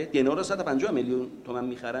میخره؟ دنا رو 150 میلیون تومان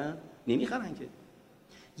میخرن؟ نمیخرن که.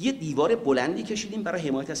 یه دیوار بلندی کشیدیم برای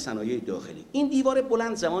حمایت از صنایع داخلی. این دیوار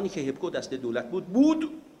بلند زمانی که هپکو دست دولت بود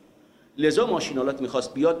لذا ماشینالات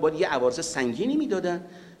میخواست بیاد باید یه عوارض سنگینی میدادن.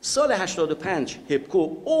 سال 85 هپکو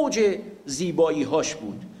اوج زیبایی هاش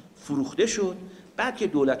بود، فروخته شد. بعد که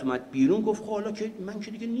دولت اومد بیرون گفت حالا که من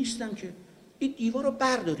که دیگه نیستم که این دیوار رو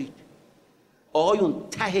بردارید. آقایون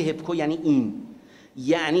ته هپکو یعنی این،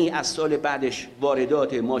 یعنی از سال بعدش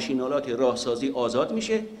واردات ماشینالات راهسازی آزاد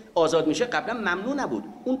میشه. قبلا ممنوع نبود،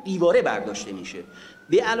 اون دیواره برداشته میشه.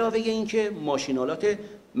 به علاوه این که ماشینالات،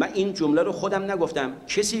 من این جمله رو خودم نگفتم،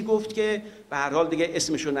 کسی گفت که به هر حال دیگه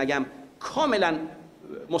اسمشو نگم، کاملا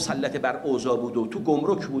مسلط بر اوضاع بود و تو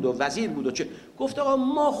گمرک بود و وزیر بود و چه گفت آقا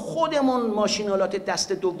ما خودمون ماشینالات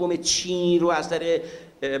دست دوم چینی رو از در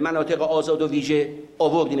مناطق آزاد و ویژه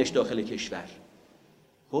آوردینش داخل کشور.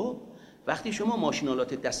 خب وقتی شما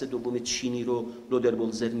ماشینالات دست دوم چینی رو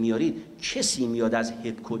لودربولزر میارید، کسی میاد از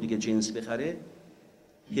هپکو دیگه جنس بخره؟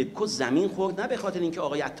 هپکو زمین خورد نه به خاطر اینکه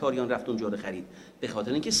آقای عطاریان رفت اونجا رو خرید، به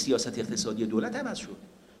خاطر اینکه سیاست اقتصادی دولت عوض شد،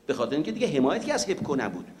 به خاطر اینکه دیگه حمایتی از هپکو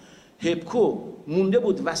نبود. هپکو مونده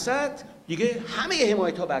بود وسط، دیگه همه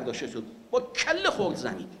حمایت ها برداشته شد، با کله خورد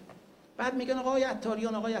زمین. بعد میگن آقای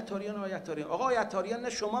عطاریان آقای عطاریان نه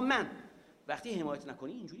شما من. وقتی حمایت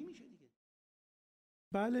نکنی اینجوری میشه.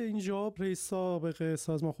 بله اینجا رئیس سابق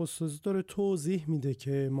سازمان خصوصی داره توضیح میده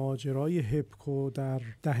که ماجرای هپکو در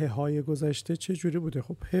دهه‌های گذشته چجوری بوده.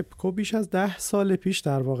 خب هپکو بیش از 10 سال پیش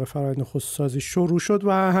در واقع فرآیند خصوصی‌سازی شروع شد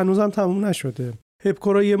و هنوزم تموم نشده.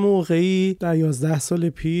 هپکو را یه موقعی در 11 سال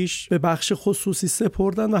پیش به بخش خصوصی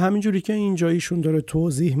سپردن و همینجوری که اینجا ایشون داره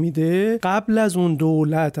توضیح میده قبل از اون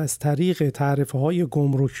دولت از طریق تعرفه‌های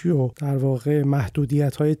گمرکی و در واقع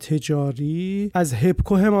محدودیت‌های تجاری از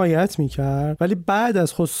هپکو حمایت میکرد، ولی بعد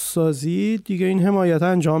از خصوصی‌سازی دیگه این حمایت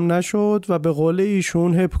انجام نشد و به قول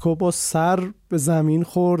ایشون هپکو با سر به زمین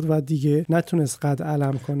خورد و دیگه نتونست قد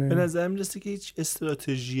علم کنه. به نظر میرسه که هیچ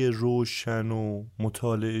استراتژی روشن و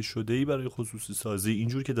مطالعه شده‌ای برای خصوصی سازی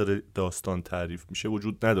اینجور که داره داستان تعریف میشه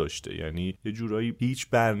وجود نداشته. یعنی یه جورایی هیچ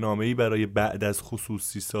برنامه‌ای برای بعد از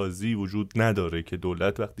خصوصی سازی وجود نداره که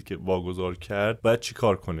دولت وقتی که واگذار کرد باید چی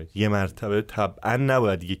کار کنه. یه مرتبه طبعا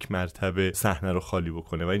نباید یک مرتبه صحنه رو خالی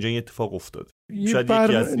بکنه و اینجا این اتفاق افتاد. شاید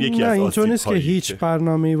یکی از اینطور نیست که هیچ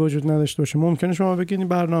برنامه‌ای وجود نداشته باشه. ممکنه شما بگید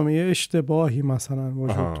برنامه اشتباهی مثلا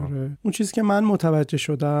وجود داره. اون چیزی که من متوجه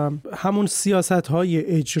شدم همون سیاست‌های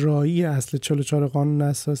اجرایی اصل 44 قانون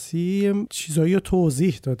اساسی چیزایی رو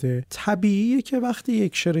توضیح داده. طبیعیه که وقتی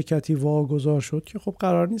یک شرکتی واگذار شد که خب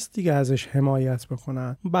قرار نیست دیگه ازش حمایت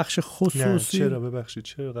بکنن. بخش خصوصی چرا ببخشید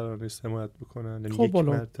چرا قرار نیست حمایت بکنن؟ خب یک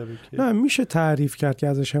مرتبه که نه میشه تعریف کرد که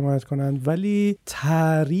ازش حمایت کنن، ولی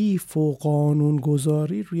تعریف و قانون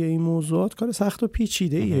گذاری روی این موضوعات کار سخت و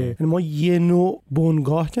پیچیده ایه. یعنی ما یه نوع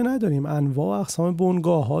بنگاه که نداریم، انواع و اقسام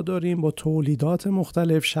بنگاه ها داریم با تولیدات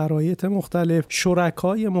مختلف، شرایط مختلف،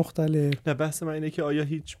 شرکای مختلف. نه بحث من اینه که آیا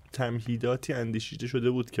هیچ تمهیداتی اندیشیده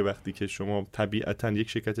شده بود که وقتی که شما طبیعتاً یک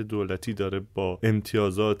شرکت دولتی داره با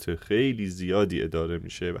امتیازات خیلی زیادی اداره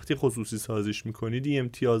میشه، وقتی خصوصی سازیش میکنید این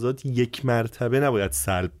امتیازات یک مرتبه نباید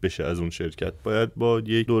سلب بشه از اون شرکت، باید با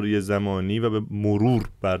یک دوره زمانی و به مرور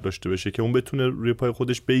برداشته بشه که اون بتونه روی پای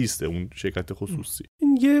خودش بیسته اون شرکت خصوصی.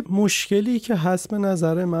 این یه مشکلی که هست به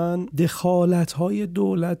نظر من دخالت‌های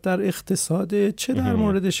دولت در اقتصاد، چه در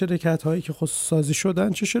مورد شرکت‌هایی که خصوصی سازی شدن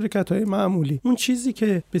چه شرکت‌های معمولی. اون چیزی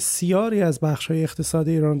که بسیاری از بخش‌های اقتصاد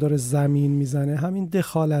ایران داره زمین میزنه همین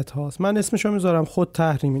دخالت هاست. من اسمشو میذارم خود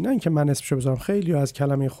تحریمی، نه اینکه من اسمشو بذارم، خیلی از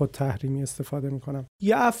کلمه خود تحریمی استفاده میکنم.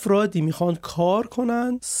 یه افرادی میخوان کار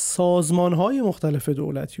کنن، سازمان‌های مختلف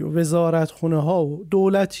دولتی و وزارتخونه‌ها و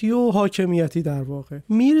دولتی و حاکمیتی در واقع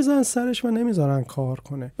میریزن سرش و نمیذارن کار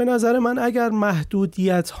کنه. به نظر من اگر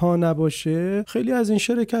محدودیت ها نباشه خیلی از این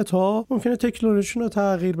شرکت ها ممکنه تکنولوژیشون رو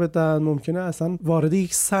تغییر بدن، ممکنه اصلا وارد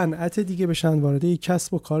یک صنعت دیگه بشن، وارد یک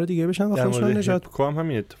کسب و کار دیگه بشن و خودشون نجات. هپکو هم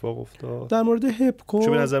همین اتفاق افتاد. در مورد هپکو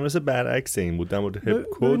چون به نظر مثل برعکس این بود. در مورد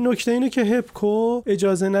هپکو نکته اینه که هپکو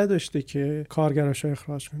اجازه نداشته که کارگراشو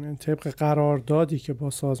اخراج کنه طبق قراردادی که با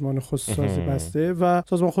سازمان خودسازی بسته و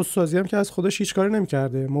سازمان خودسازی هم که از خودش هیچ کاری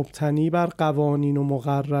نمی‌کرده، مبتنی بر قوانین و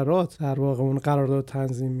مقررات در واقع اون قرارداد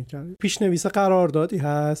تنظیم می‌کرد. پیش‌نویس قراردادی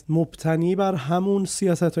هست مبتنی بر همون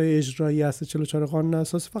سیاست‌های اجرایی است 44 قانون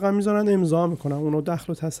اساسی، فقط میذارن امضا میکنن، اونو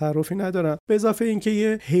دخل و تصرفی ندارن. به اضافه اینکه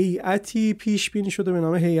یه هیئتی پیش بینی شده به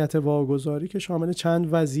نام هیئت واگذاری که شامل چند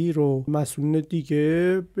وزیر و مسئولین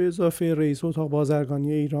دیگه به اضافه رئیس اتاق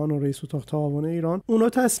بازرگانی ایران و رئیس اتاق تعاون ایران، اونا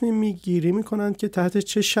تصمیم میگیری میکنن که تحت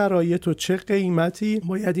چه شرایط و چه قیمتی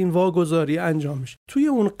باید این واگذاری انجام بشه. توی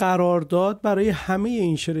اون قرارداد برای همه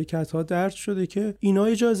این شرکت ها درج شده که اینا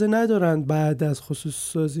اجازه ندارن بعد از خصوصی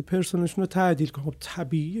سازی پرسنلشون رو تعدیل کنن. خب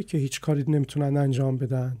طبیعیه که هیچ کاری نمیتونن انجام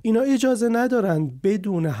بدن. اینا اجازه ندارن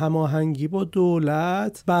بدون هماهنگی با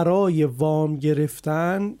دولت برای وام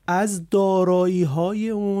گرفتن از دارایی‌های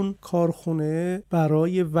اون کارخونه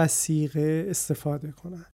برای وثیقه استفاده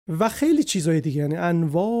کنن و خیلی چیزهای دیگه. یعنی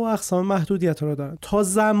انواع و اقسام محدودیت‌ها رو دارن تا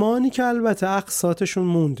زمانی که البته اقساطشون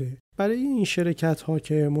مونده. برای این شرکت ها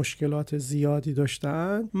که مشکلات زیادی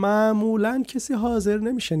داشتن معمولاً کسی حاضر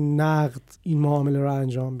نمیشه نقد این معامله رو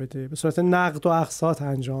انجام بده، به صورت نقد و اقساط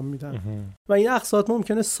انجام میدن و این اقساط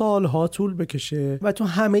ممکنه سالها طول بکشه و تو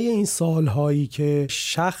همه این سالهایی که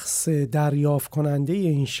شخص دریافت کننده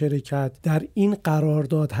این شرکت در این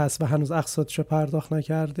قرارداد هست و هنوز اقساطش رو پرداخت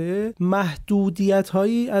نکرده، محدودیت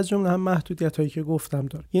هایی از جمله هم محدودیت هایی که گفتم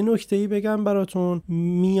داره. یه نکته‌ای بگم براتون،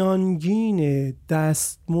 میانگین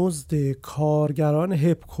دستمزد کارگران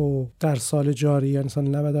هپکو در سال جاری یعنی سال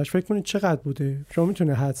 98 فکر کنید چقدر بوده؟ شما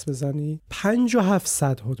میتونه حدس بزنی؟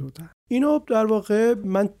 5700 حدودا. اینو در واقع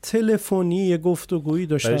من تلفنی یه گفتگویی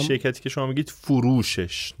داشتم برای شرکتی که شما میگید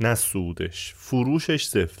فروشش نه سودش، فروشش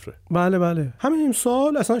صفره. بله همین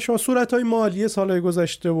امسال اصلا شما صورت‌های مالی سالهای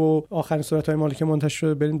گذشته و آخرین صورت‌های مالی که منتشر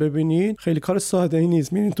شده برین ببینید، خیلی کار ساده‌ای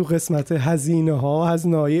نیست. میرین تو قسمت هزینه‌ها،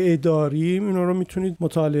 هزینه‌های اداری، اینا رو میتونید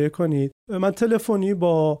مطالعه کنید. من تلفنی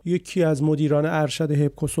با یکی از مدیران ارشد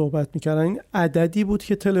هپکو صحبت می‌کردم. این عددی بود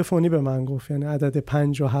که تلفنی به من گفت، یعنی عدد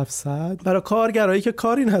 5700 برای کارگرایی که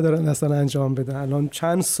کاری ندارن اصلا انجام بدن. الان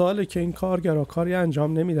چند ساله که این کارگرا کاری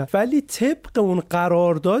انجام نمیدن، ولی طبق اون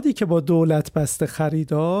قراردادی که با دولت بسته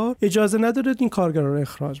خریدار اجازه نداره این کارگرا رو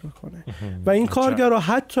اخراج بکنه و این کارگرا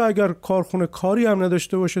حتی اگر کارخونه کاری هم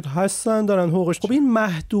نداشته باشه هستن دارن حقوقش. خب این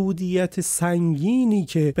محدودیت سنگینی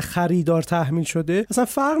که به خریدار تحمیل شده اصلا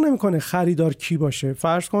فرق نمیکنه خریدار کی باشه.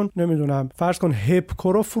 فرض کن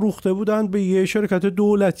هپکو رو فروخته بودن به یه شرکت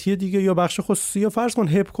دولتی دیگه یا بخش خصوصی، یا فرض کن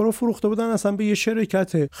هپکو رو فروخته بودن اصلا به یه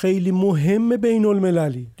شرکت خیلی مهم بین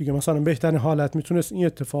المللی دیگه، مثلا بهترین حالت میتونست این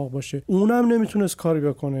اتفاق باشه، اونم نمیتونست کاری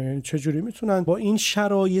بکنه. چجوری میتونن با این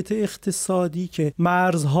شرایط اقتصادی که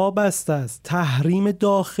مرزها بسته است، تحریم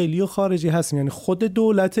داخلی و خارجی هست، یعنی خود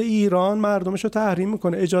دولت ایران مردمشو تحریم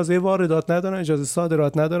میکنه، اجازه واردات ندارن، اجازه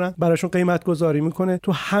صادرات ندارن، براشون قیمت گذاری میکنه،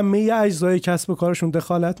 تو همه اجزای کسب و کارشون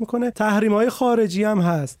دخالت میکنه. تحریم‌های خارجی هم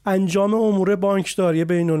هست، انجام امور بانکداری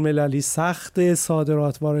بین المللی سخت،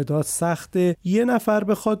 صادرات واردات سخت. یه نفر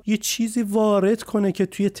بخواد یه چیزی وارد کنه که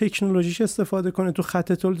توی تکنولوژیش استفاده کنه، تو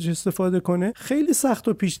خط تولیدش استفاده کنه، خیلی سخت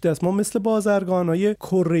و پیچیده است. ما مثل بازرگانای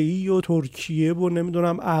کره‌ای و ترکیه و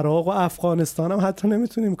نمیدونم عراق و افغانستان هم حتی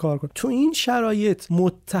نمیتونیم کار کنیم. تو این شرایط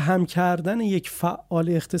متهم کردن یک فعال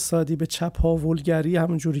اقتصادی به چپاولگری،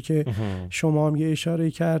 همون جوری که شما هم یه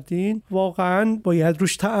اشاره کردین، واقعا باید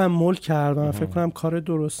روش تأمل کرد. من فکر کنم کار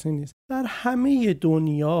درستی نیست. در همه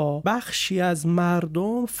دنیا بخشی از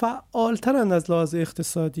مردم فعالترند از لحاظ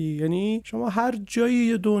اقتصادی. یعنی شما هر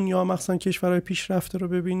جایی دنیا مخصوصا کشورهای پیشرفته رو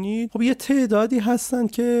ببینید، خب یه تعدادی هستن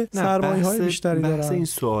که سرمایه‌های بیشتری دارن. بحث این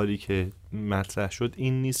سوالی که مطرح شد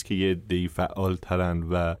این نیست که یه عده‌ای فعال‌ترن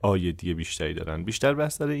و عایدی بیشتری دارن، بیشتر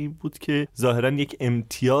بحث سر این بود که ظاهراً یک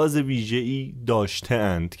امتیاز ویژه‌ای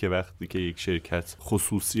داشته‌اند که وقتی که یک شرکت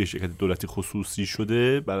خصوصی، شرکت دولتی خصوصی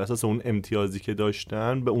شده، بر اساس اون امتیازی که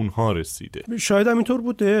داشتن به اونها رسیده. شاید هم اینطور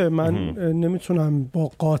بوده، من نمیتونم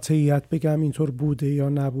با قاطعیت بگم اینطور بوده یا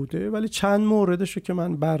نبوده، ولی چند موردشو که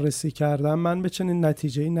من بررسی کردم من به چنین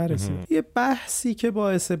نتیجه‌ای نرسیدم. یه بحثی که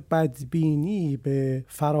باعث بدبینی به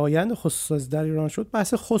فرایند خصوصی در ایران شد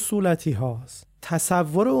بحث خصولتی هاست.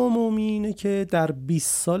 تصور عمومی اینه که در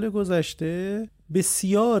 20 سال گذشته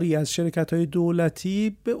بسیاری از شرکت‌های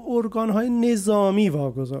دولتی به ارگان‌های نظامی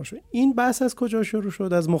واگذار شد. این بحث از کجا شروع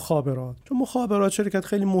شد؟ از مخابرات. چون مخابرات شرکت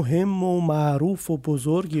خیلی مهم و معروف و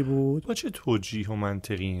بزرگی بود. با چه توجیه و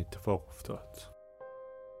منطقی این اتفاق افتاد؟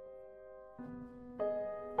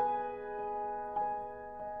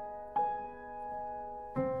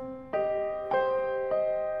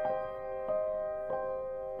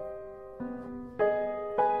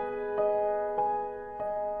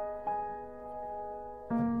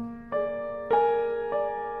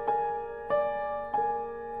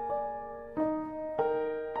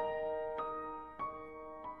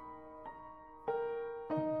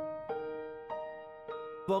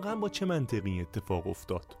 واقعا با چه منطقی اتفاق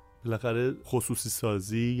افتاد؟ بالاخره خصوصی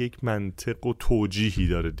سازی یک منطق و توجیهی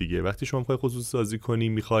داره دیگه. وقتی شما میخوای خصوصی سازی کنی،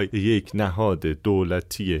 میخوای یک نهاد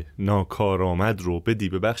دولتی ناکارآمد رو بدی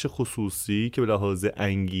به بخش خصوصی که به لحاظ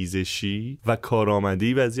انگیزشی و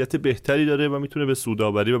کارآمدی وضعیت بهتری داره و میتونه به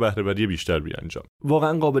سودآوری و بهره وری بیشتر بیانجام.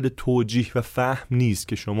 واقعا قابل توجیه و فهم نیست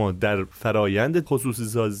که شما در فرایند خصوصی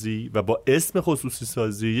سازی و با اسم خصوصی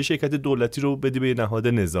سازی یه شرکت دولتی رو بدی به یه نهاد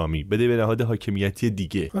نظامی، بدی به نهاد حاکمیتی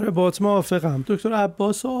دیگه. آره باهات موافقم. دکتر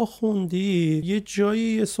عباس خوندی یه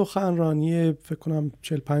جایی سخنرانی فکر کنم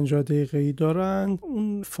 40-50 دقیقه‌ای دارن،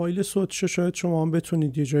 اون فایل صوتشو شاید شما هم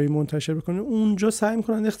بتونید یه جایی منتشر بکنید. اونجا سعی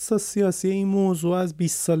می‌کنن اختصاص سیاسی این موضوع از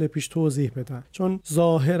 20 سال پیش توضیح بدن، چون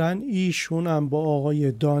ظاهرا ایشون هم با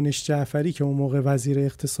آقای دانش جعفری که اون موقع وزیر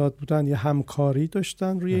اقتصاد بودن یه همکاری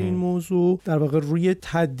داشتن روی این موضوع، در واقع روی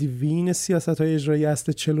تدوین سیاست‌های اجرایی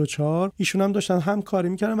اصل 44 ایشون هم داشتن همکاری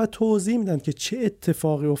می‌کردن و توضیح میدن که چه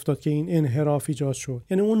اتفاقی افتاد که این انحراف ایجاد شد.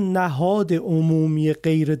 یعنی اون نهاد عمومی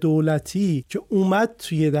غیر دولتی که اومد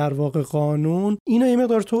توی در واقع قانون، اینا یه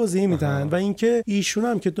مقدار توضیح میدن و اینکه ایشون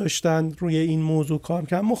هم که داشتن روی این موضوع کار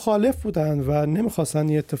می‌کردن مخالف بودن و نمیخواستن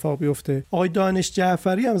این اتفاق بیفته. آقای دانش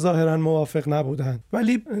جعفری هم ظاهرا موافق نبودن،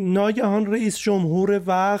 ولی ناگهان رئیس جمهور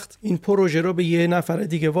وقت این پروژه رو به یه نفر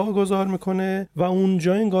دیگه واگذار میکنه و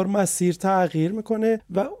اونجا انگار مسیر تغییر میکنه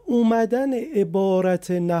و اومدن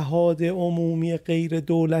عبارت نهاد عمومی غیر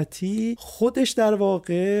دولتی خودش در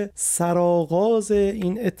واقع سرآغاز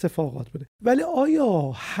این اتفاقات بوده. ولی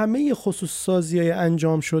آیا همه خصوص سازی‌های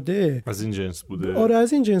انجام شده از این جنس بوده؟ آره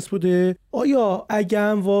از این جنس بوده. آیا اگه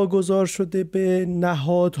هم واگذار شده به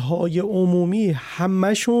نهادهای عمومی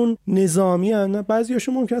همشون نظامی هستن؟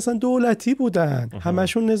 بعضیاشون ممکن اصلا دولتی بودن،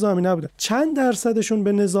 همشون نظامی نبودن. چند درصدشون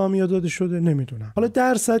به نظامی داده شده نمیدونم. حالا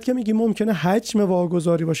درصد که میگی ممکنه حجم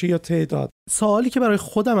واگذاری باشه یا تعداد. سوالی که برای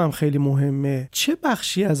خودم هم خیلی مهمه، چه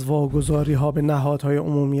بخشی از واگذاری ها به نهادهای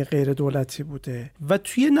عمومی غیر دولتی بوده و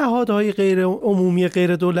توی نهادهای غیر عمومی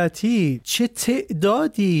غیر دولتی چه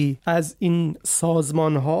تعدادی از این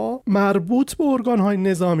سازمان ها مربوط به ارگان های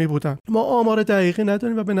نظامی بودن؟ ما آمار دقیقی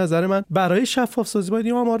نداریم و به نظر من برای شفاف سازی باید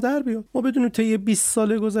این آمار در بیاد. ما بدونیم طی 20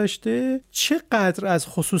 سال گذشته چقدر از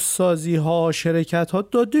خصوص سازی ها، شرکت ها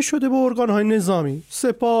داده شده به ارگان های نظامی،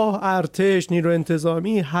 سپاه، ارتش، نیرو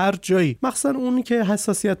انتظامی، هر جایی. مثلا اونی که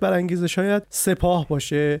حساسیت برانگیزه شاید سپاه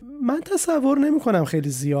باشه، من تصور نمی‌کنم خیلی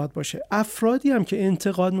زیاد باشه. افرادی هم که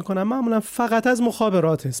انتقاد میکنن معمولا فقط از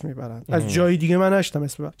مخابرات اسم میبرن، از جای دیگه من نشتم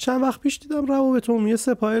اسم ببرن. چند وقت پیش دیدم روابط عمومی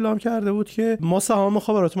سپاه اعلام کرده بود که ما سهام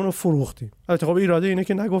مخابراتمون رو فروختیم. البته خب ایراده اینه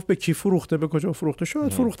که نگفت به کی فروخته، به کجا فروخته.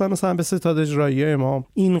 شاید فروختن مثلا به ستاد اجرایی امام.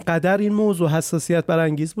 اینقدر این موضوع حساسیت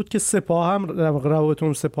برانگیز بود که سپاه هم روابط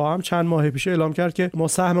عمومی سپاه هم چند ماه پیش اعلام کرد که ما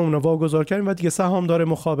سهممون رو واگذار کردیم و دیگه سهامدار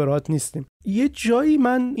مخابرات نیستیم. یه جایی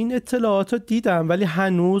من این اطلاعات رو دیدم ولی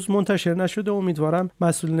هنوز منتشر نشده. امیدوارم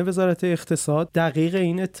مسئولین وزارت اقتصاد دقیق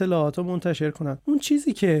این اطلاعات رو منتشر کنن. اون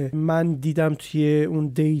چیزی که من دیدم توی اون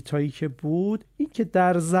دیتایی که بود این که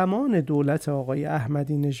در زمان دولت آقای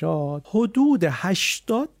احمدی نژاد حدود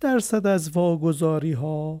 80% از واگذاری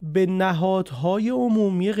ها به نهادهای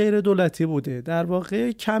عمومی غیر دولتی بوده. در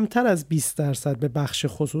واقع کمتر از 20% به بخش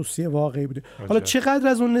خصوصی واقعی بوده. حالا چقدر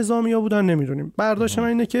از اون نظامی ها بودن نمیدونیم. برداشت من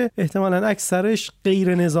اینه که احتمالاً اکثرش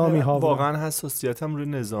غیر نظامی ها بودن. واقعا حساسیت هم روی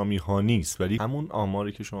نظامی ها نیست، ولی همون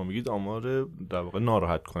آماری که شما میگید آمار در واقع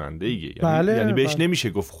ناراحت کننده ایه. یعنی بهش نمیشه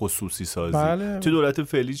گفت خصوصی سازی. تو دولت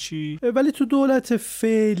فعلی چی؟ ولی تو دولت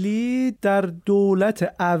فعلی در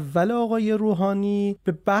دولت اول آقای روحانی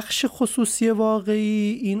به بخش خصوصی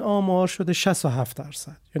واقعی این آمار شده 67%.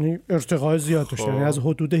 یعنی ارتقای زیاد داشته، یعنی از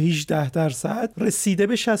حدود 18% رسیده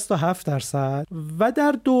به 67% و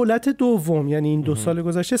در دولت دوم یعنی این 2 سال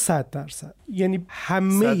گذشته 100%. یعنی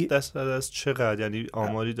همه 100% از چقدر؟ یعنی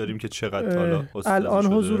آماری داریم که چقدر الان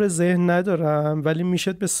حضور ذهن ندارم، ولی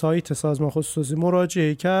میشه به سایت سازمان خصوصی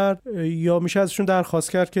مراجعه کرد یا میشه ازشون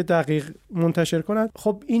درخواست کرد که دقیق منتشر کنن.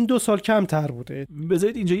 خب این 2 سال کمتر بوده.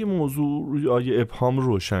 بذارید اینجا یه موضوع روی ابهام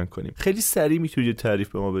روشن کنیم. خیلی سریع میتونید تعریف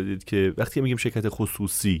به ما بدید که وقتی میگیم شرکت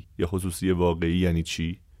خصوصی یا خصوصی واقعی یعنی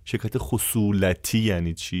چی؟ شرکت خصولتی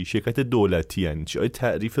یعنی چی؟ شرکت دولتی یعنی چی؟ آیا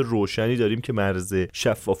تعریف روشنی داریم که مرز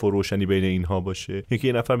شفاف و روشنی بین اینها باشه؟ یکی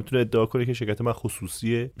یه نفر میتونه ادعا کنه که شرکت من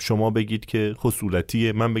خصوصیه، شما بگید که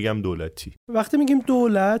خصولتیه، من بگم دولتی. وقتی میگیم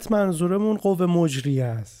دولت منظورمون قوه مجریه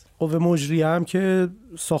است. قوه مجریه هم که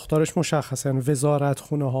ساختارش مشخصه، یعنی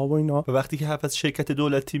وزارتخونه ها و اینا. و وقتی که حرف از شرکت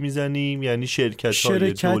دولتی میزنیم یعنی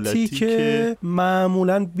شرکتی دولتی که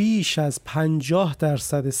معمولاً بیش از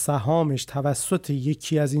 50% سهامش توسط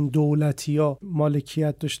یکی از این دولتی‌ها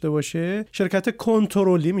مالکیت داشته باشه شرکت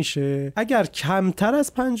کنترلی میشه. اگر کمتر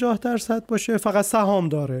از 50% باشه فقط سهام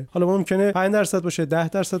داره. حالا ممکنه 5% باشه،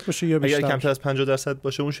 10% باشه یا بیشتر. اگر کمتر از 50%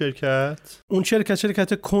 باشه اون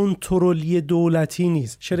شرکت کنترلی دولتی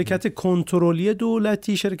نیست. شرکت کنترلی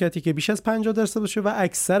دولتی شرکتی که بیش از 50% باشه و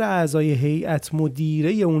اکثر اعضای هیئت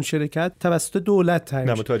مدیره اون شرکت توسط دولت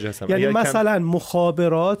تعیین میشه. یعنی مثلا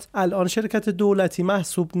مخابرات الان شرکت دولتی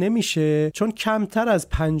محسوب نمیشه چون کمتر از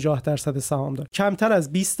 50% سهام داره. کمتر از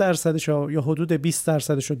 20% یا حدود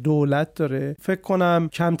 20% دولت داره. فکر کنم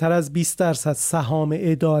کمتر از 20% سهام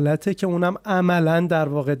عدالته که اونم عملاً در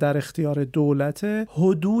واقع در اختیار دولته.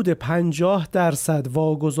 حدود 50%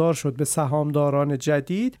 واگذار شد به سهامداران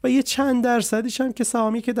جدید و یه چند درصدیش هم که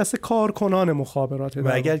سهامی که دست کارکنان مخابرات.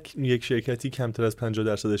 و اگر یک شرکتی کمتر از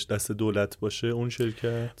 50%ش دست دولت باشه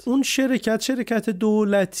اون شرکت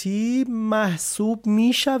دولتی محسوب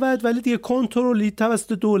می شود ولی دیگه کنترلی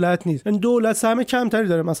توسط دولت نیست. یعنی دولت سهم کمتری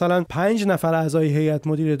داره، مثلا 5 نفر اعضای هیئت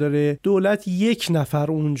مدیره داره، دولت 1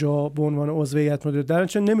 نفر اونجا به عنوان عضو هیئت مدیره داره،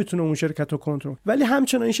 چون نمیتونه اون شرکت رو کنترل. ولی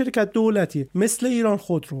همچنان این شرکت دولتی مثل ایران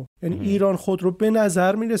خودرو، یعنی ایران خودرو به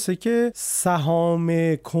نظر میرسه که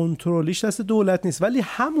سهام کنترلیش دست دولت نیست، ولی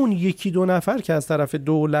همون 1-2 نفر که از طرف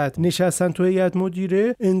دولت نشستن تو هیئت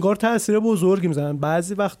مدیره انگار تاثیر بزرگی میذارن.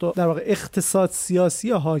 بعضی وقتا در واقع اقتصاد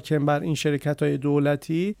سیاسی حاکم بر این شرکت‌های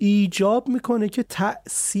دولتی ایجاب میکنه که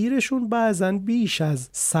تأثیرشون بعضن بیش از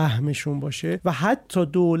سهمشون باشه و حتی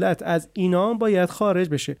دولت از اینا باید خارج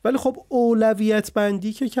بشه. ولی خب اولویت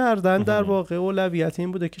بندی که کردن در واقع اولویت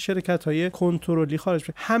این بوده که شرکت‌های کنترلی خارج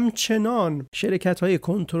بشه. همچنان شرکت‌های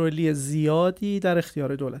کنترلی زیادی در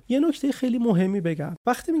اختیار دولت. یه نکته خیلی مهمی بگم،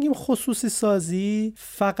 وقتی میگیم خصوصی سازی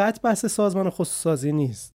فقط بحث سازمان خصوصی سازی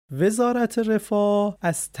نیست. وزارت رفاه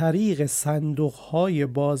از طریق صندوق‌های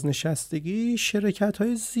بازنشستگی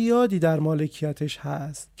شرکت‌های زیادی در مالکیتش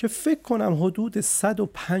هست که فکر کنم حدود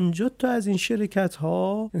 150 تا از این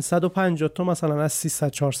شرکت‌ها، 150 تا مثلا از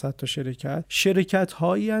 300-400 تا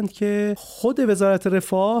شرکت‌هایی هستند که خود وزارت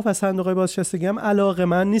رفاه و صندوق‌های بازنشستگی هم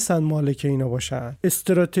علاقه‌مند نیستن مالک اینا باشن.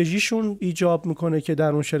 استراتژیشون ایجاب میکنه که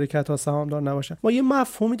در اون شرکت‌ها سهامدار نباشن. ما یه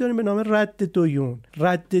مفهومی داریم به نام رد دیون.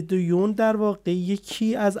 رد دیون در واقع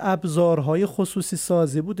یکی از ابزارهای خصوصی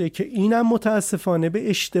سازی بوده که اینم متاسفانه به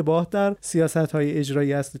اشتباه در سیاست‌های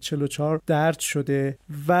اجرایی اصل 44 درج شده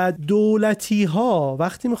و دولتی‌ها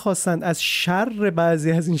وقتی می‌خواستند از شر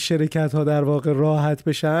بعضی از این شرکت‌ها در واقع راحت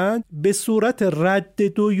بشن به صورت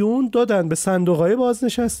رد دیون دادن به صندوق‌های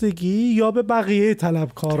بازنشستگی یا به بقیه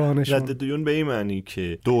طلبکارانشون. رد دیون به این معنی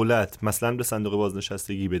که دولت مثلا به صندوق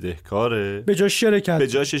بازنشستگی بدهکاره به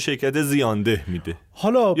جاش شرکت زیانده میده.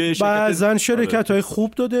 حالا بعضن شرکت‌های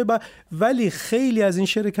خوب داده ولی خیلی از این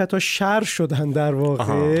شرکت‌ها شر شدن در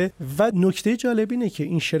واقع. و نکته جالب اینه که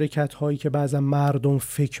این شرکت‌هایی که بعضا مردم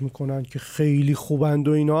فکر میکنن که خیلی خوبند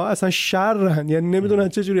و اینا اصلا شرن، یعنی نمیدونن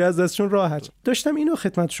چجوری از دستشون راحت. داشتم اینو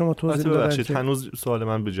خدمت شما توضیح دادم که هنوز سوال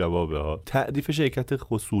من به جوابه ها. تعریف شرکت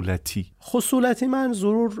خصولتی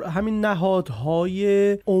منظور همین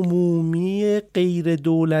نهادهای عمومی غیر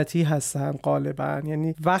دولتی هستن غالبا.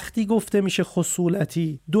 یعنی وقتی گفته میشه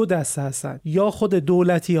خصولتی 2 دسته هستن، یا خود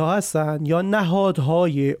دولتی ها هستن یا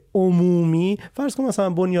نهادهای عمومی. فرض کن مثلا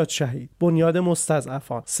بنیاد شهید، بنیاد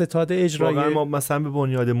مستضعفان، ستاد اجرایی. واقعا ما مثلا به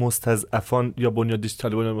بنیاد مستضعفان یا بنیاد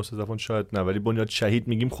دیجیتال بنیاد مستضعفان شاید نه، ولی بنیاد شهید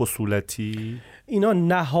میگیم خصولتی. اینا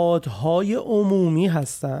نهادهای عمومی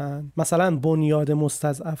هستن. مثلا بنیاد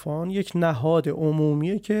مستضعفان یک نهاد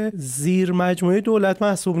عمومیه که زیر مجموعه دولت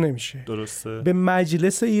محسوب نمیشه. درسته. به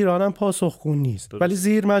مجلس ایران هم پاسخگو نیست. ولی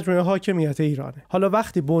زیر مجموعه حاکمیت ایرانه. حالا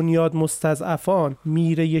وقتی بنیاد مستضعفان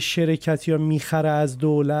میره یه شرکت یا میخره از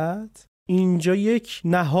دولت، اینجا یک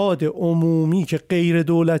نهاد عمومی که غیر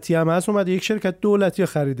دولتی هم هست اومده یک شرکت دولتی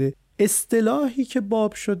خریده. اصطلاحی که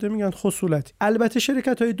باب شده میگن خصولتی. البته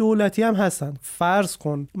شرکت‌های دولتی هم هستن. فرض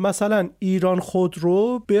کن مثلا ایران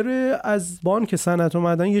خودرو بره از بانک صنعت و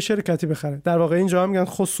معدن یه شرکتی بخره، در واقع اینجا هم میگن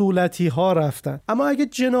خصولتی ها رفتن. اما اگه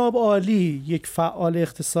جناب عالی یک فعال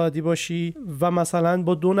اقتصادی باشی و مثلا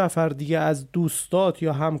با 2 نفر دیگه از دوستات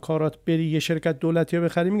یا همکارات بری یه شرکت دولتی ها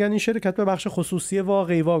بخری، میگن این شرکت به بخش خصوصی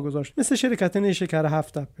واقعی واگذار شد. مثل شرکت نیشکر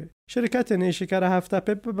هفت تپه. شرکت نیشکر هفت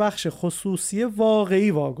تپه به بخش خصوصی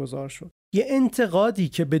واقعی واگذار شد. یه انتقادی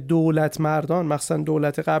که به دولت مردان مثلا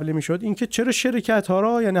دولت قبلی میشد این که چرا شرکت ها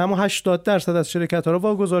را، یعنی همون 80% از شرکت ها را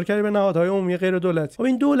واگذار کردی به نهادهای عمومی غیر دولتی. خب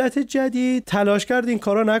این دولت جدید تلاش کرد این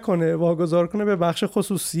کارا نکنه، واگذار کنه به بخش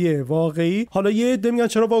خصوصی واقعی. حالا یه عده میگن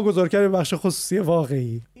چرا واگذار کردی به بخش خصوصی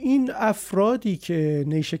واقعی. این افرادی که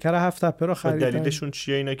نیشکر هفت تپه را خریدن دلیلشون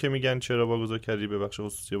چیه اینا که میگن چرا واگذار کردی به بخش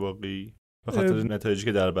خصوصی واقعی؟ به خاطر نتایجی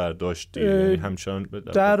که در بر داشت، یعنی همچنان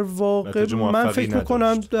در واقع من فکر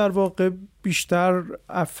میکنم در واقع بیشتر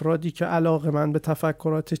افرادی که علاقه‌مند به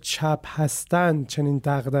تفکرات چپ هستن چنین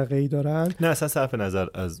دغدغه‌ای دارن. نه اصلا صرف نظر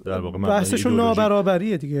از در واقع بحثشون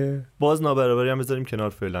نابرابریه دیگه. باز نابرابری هم بذاریم کنار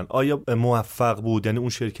فعلا. آیا موفق بود؟ یعنی اون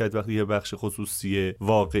شرکت وقتی یه بخش خصوصی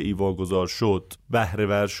واقعی واگذار شد بهره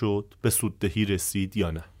ور شد، به سوددهی رسید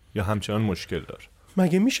یا نه؟ یا همچنان مشکل داره؟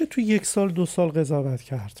 مگه میشه تو 1 سال 2 سال قضاوت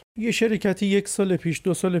کرد؟ یه شرکتی 1 سال پیش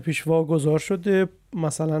 2 سال پیش واگذار شده،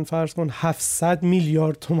 مثلا فرض کن 700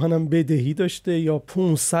 میلیارد تومان هم بدهی داشته یا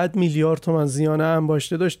 500 میلیارد تومان زیان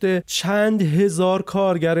انباشته داشته، چند هزار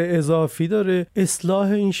کارگر اضافی داره.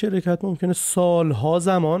 اصلاح این شرکت ممکنه سالها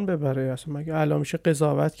زمان ببره. اصلا مگه الان میشه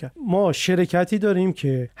قضاوت کرد؟ ما شرکتی داریم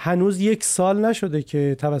که هنوز 1 سال نشده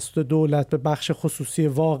که توسط دولت به بخش خصوصی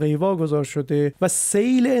واقعی واگذار شده و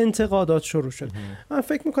سیل انتقادات شروع شده. من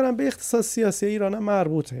فکر میکنم به اقتصاد سیاسی ایران هم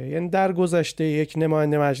مربوطه. یعنی در گذشته یک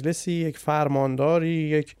نماینده مجلسی، یک فرماندار،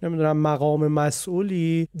 یک نمیدونم مقام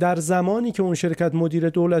مسئولی در زمانی که اون شرکت مدیر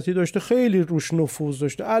دولتی داشته خیلی روش نفوذ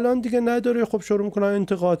داشته، الان دیگه نداره. خب شروع میکنن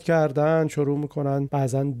انتقاد کردن، شروع میکنن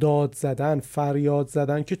بعضا داد زدن، فریاد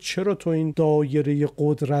زدن که چرا تو این دایره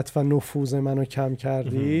قدرت و نفوذ منو کم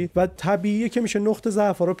کردی. و طبیعیه که میشه نقطه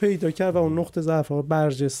ضعف رو پیدا کرد و اون نقطه ضعف رو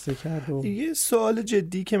برجسته کرد. یه سوال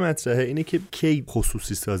جدی که مطرحه اینه که کی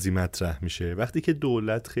خصوصی سازی مطرح میشه؟ وقتی که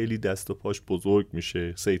دولت خیلی دست و پاش بزرگ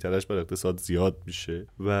میشه، سیطره‌اش بر اقتصاد زیاد میشه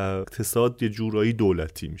و اقتصاد یه جورایی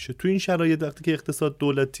دولتی میشه. تو این شرایط وقتی که اقتصاد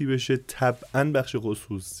دولتی بشه طبعاً بخش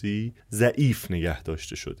خصوصی ضعیف نگه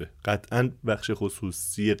داشته شده، قطعاً بخش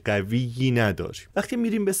خصوصی قویی نداریم. وقتی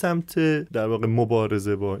میریم به سمت در واقع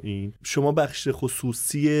مبارزه با این، شما بخش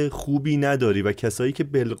خصوصی خوبی نداری و کسایی که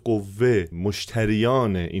بالقوه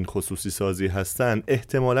مشتریان این خصوصی سازی هستن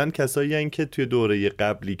احتمالاً کسایی هستن که توی دوره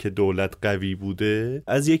قبلی که دولت قوی بوده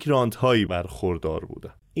از یک رانت‌هایی برخوردار بودن.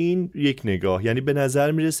 این یک نگاه. یعنی به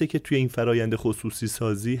نظر میرسه که توی این فرایند خصوصی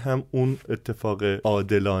سازی هم اون اتفاق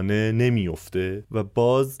عادلانه نمیفته و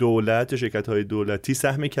باز دولت، شرکت‌های دولتی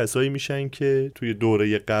سهم کسایی میشن که توی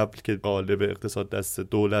دوره قبل که غالب اقتصاد دست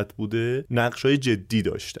دولت بوده نقش‌های جدی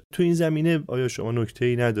داشتن. تو این زمینه آیا شما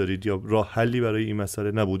نکته‌ای ندارید یا راه حلی برای این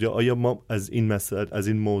مسئله نبود، یا آیا ما از این مسئله، از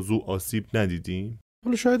این موضوع آسیب ندیدیم؟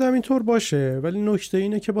 حالا شاید هم اینطور باشه، ولی نکته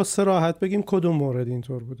اینه که با صراحت بگیم کدوم مورد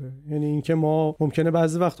اینطور بوده. یعنی اینکه ما ممکنه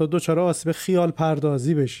بعضی وقتا دوچار آسیب خیال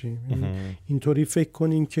پردازی بشیم، یعنی اینطوری فکر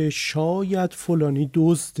کنیم که شاید فلانی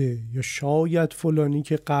دزده یا شاید فلانی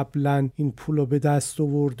که قبلا این پولو به دست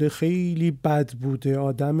آورده خیلی بد بوده،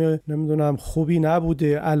 آدم نمیدونم خوبی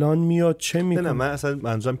نبوده، الان میاد چه میکنه. نه من اصلا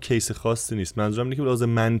منظورم کیس خاصی نیست، منظورم اینه که لازم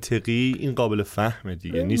منطقی این قابل فهمه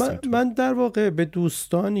دیگه نیست. من در واقع به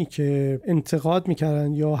دوستانی که انتقاد میکنن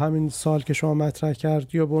یا همین سال که شما مطرح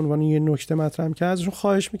کردی یا به عنوان یه نکته مطرح کردم ازشون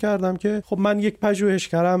خواهش میکردم که خب من یک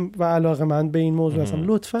پژوهشگرم و علاقه‌مند به این موضوع هستم،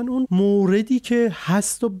 لطفاً اون موردی که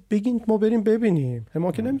هست رو بگین ما بریم ببینیم.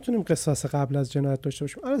 ما که نمیتونیم قصاص قبل از جنایت داشته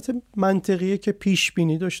باشیم. البته منطقیه که پیش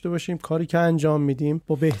بینی داشته باشیم، کاری که انجام میدیم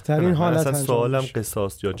با بهترین حالت انجام بشه. سوالم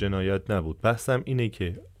قصاص یا جنایت نبود، بحثم اینه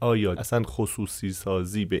که آیا اصلا خصوصی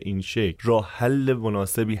سازی به این شکل راه حل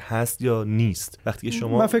مناسبی هست یا نیست؟ وقتی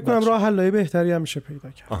شما من فکر کنم راه حل‌های بهتری هم میشه پیدا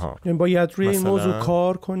کرد. یعنی باید روی این موضوع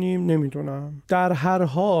کار کنیم. نمیدونم، در هر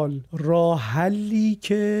حال راه حلی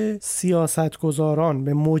که سیاستگزاران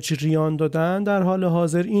به مجریان دادن در حال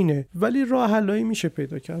حاضر اینه، ولی راه حل‌هایی میشه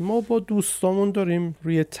پیدا کرد. ما با دوستامون داریم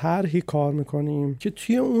روی طرحی کار میکنیم که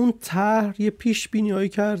توی اون طرح یه پیش بینی‌هایی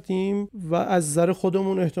کردیم و از نظر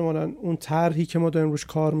خودمون احتمالاً اون طرحی که ما داریم روش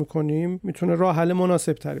کار کار میکنیم میتونه راه حل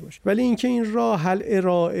مناسب تری باشه. ولی اینکه این راه حل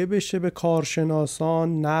ارائه بشه به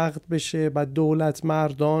کارشناسان، نقد بشه و دولت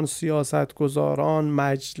مردان، سیاستگزاران،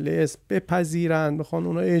 مجلس بپذیرن، بخوان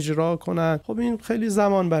اونو اجرا کنن، خب این خیلی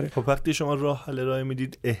زمان بره. خب وقتی شما راه حل ارائه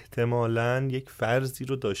میدید احتمالاً یک فرضی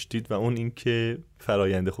رو داشتید و اون این که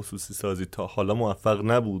فرایند خصوصی سازی تا حالا موفق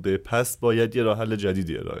نبوده، پس باید یه راه حل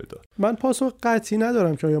جدیدی ارائه داد. من پاسخ قطعی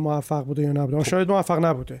ندارم که آیا موفق بوده یا نبوده. شاید موفق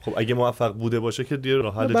نبوده. خب اگه موفق بوده باشه که دیگه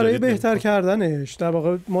راه حل جدید برای بهتر کردنش در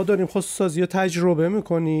واقع ما داریم خصوصی سازی رو تجربه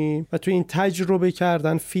میکنیم و تو این تجربه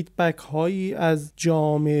کردن فیدبک هایی از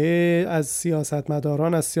جامعه، از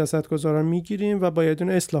سیاستمداران، از سیاستگزاران میگیریم و باید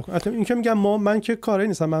اون اصلاح کنیم. البته این که میگم من که کاری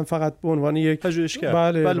نیستم، من فقط به عنوان یک پژوهشگر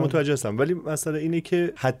بله متوجه هستم، ولی مسئله اینه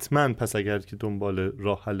که حتما پس اگر که دنبال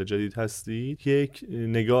راه حل جدید هستید یک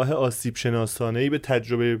نگاه آسیب شناسانه‌ای به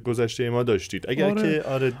تجربه گذشته ما داشتید. اگر که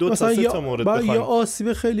دو تا سه تا مورد بخوایم، یه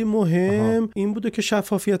آسیب خیلی مهم این بوده که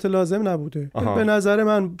شفافیت لازم نبوده. به نظر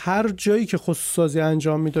من هر جایی که خصوصی سازی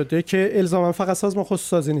انجام میداده که الزاما فقط سازمان خصوصی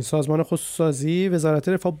سازی نیست، سازمان خصوصی سازی، وزارت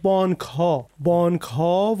رفاه، بانک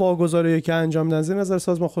ها واگذاری که انجام میدن زیر نظر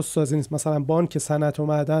سازمان خصوصی سازی نیست. مثلا بانک صنعت و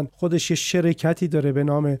معدن خودش یه شرکتی داره به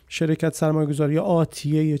نام شرکت سرمایه‌گذاری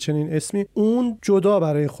آتیه، یه چنین اسمی، اون جدا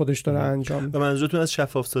برای خودش داره انجام میده. و منظورتون از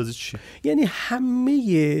شفاف سازی چی؟ یعنی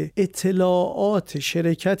همه اطلاعات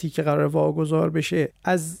شرکتی که قرار واگذار بشه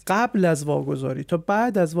از قبل از واگذاری تا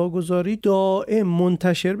بعد از واگذاری دائم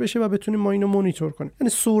منتشر بشه و بتونیم ما اینو مانیتور کنیم. یعنی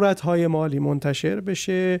صورت‌های مالی منتشر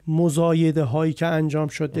بشه، مزایده هایی که انجام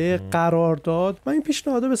شده، قرارداد. من این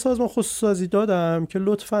پیشنهاد به سازمان خصوصی سازی دادم که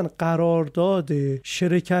لطفاً قرارداد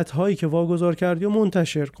شرکت هایی که واگذار کردی رو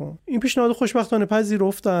منتشر کن. این پیشنهاد خوشبختانه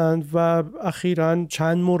پذیرفتند و اخیراً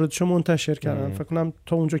چند موردشو منتشر کردن. فکر کنم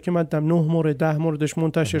تا اونجا که من 9 مورد 10 موردش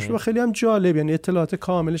منتشر شد و خیلی هم جالب، یعنی اطلاعات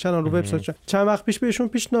کاملش الان رو وبسایت. چند وقت پیش بهشون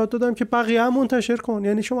پیشنهاد دادم که بقیه هم منتشر کن.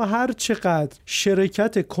 یعنی شما هر چقدر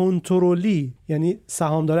شرکت کنترلی، یعنی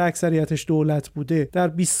سهامدار اکثریتش دولت بوده، در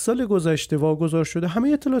 20 سال گذشته واگذار شده، همه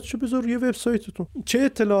اطلاعاتشو بذار روی وبسایتتون. چه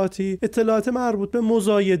اطلاعاتی؟ اطلاعات مربوط به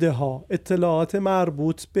مزایده ها، اطلاعات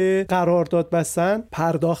مربوط به قرارداد بستن،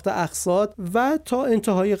 پرداخت اقساط و تا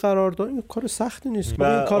انتهای قرارداد. این کار سختی نیست.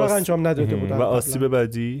 این کارا انجام نداده بودن. و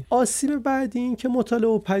آسیب بعدی این که مطالعه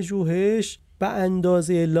و پژوهش به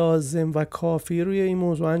اندازه لازم و کافی روی این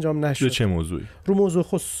موضوع انجام نشد. چه موضوعی؟ رو موضوع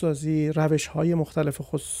خصوصی سازی، روش‌های مختلف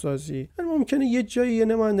خصوصی سازی. ممکنه یه جایی یه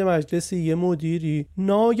نماینده مجلسی، یه مدیری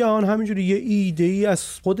ناگهان همینجوری یه ایده‌ای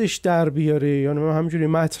از خودش در بیاره یا همینجوری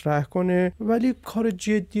مطرح کنه، ولی کار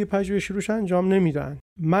جدی پژوهشی روش انجام نمیدن.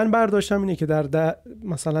 من برداشتم اینه که در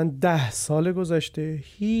مثلا 10 سال گذشته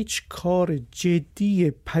هیچ کار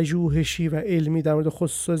جدی پژوهشی و علمی در مورد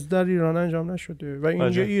خصوصی سازی در ایران انجام نشده و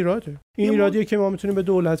این یه ایراده. این ایرادیه که ما میتونیم به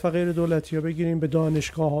دولت و غیر دولتی ها بگیریم، به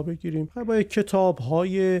دانشگاه ها بگیریم. باید کتاب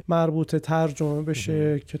های مربوطه ترجمه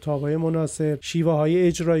بشه، کتاب های مناسب، شیوه های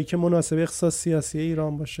اجرایی که مناسب اقتصاد سیاسی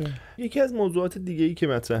ایران باشه. یکی از موضوعات دیگه ای که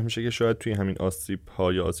مطرح میشه که شاید توی همین آسیب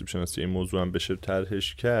ها یا آسیب شناسی این موضوع هم بشه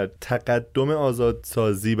طرحش کرد، تقدم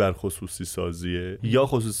آزادسازی بر خصوصی سازیه یا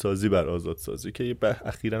خصوصی سازی بر آزادسازی، که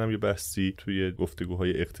اخیراً هم یه بحثی توی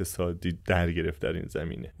گفتگوهای اقتصادی در گرفت در این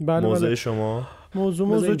زمینه. موضوع شما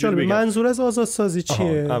موضوع جالب. منظور از آزادسازی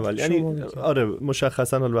چیه؟ اول یعنی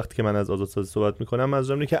مشخصا حال وقتی که من از آزادسازی صحبت میکنم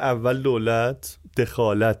منظورم اینه که اول دولت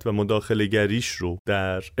دخالت و مداخله گریش رو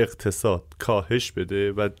در اقتصاد کاهش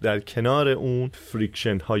بده و در کنار اون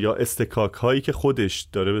فریکشن ها یا استکاک هایی که خودش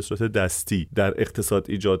داره به صورت دستی در اقتصاد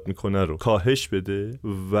ایجاد میکنه رو کاهش بده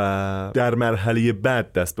و در مرحله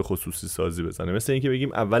بعد دست به خصوصی سازی بزنه. مثل اینکه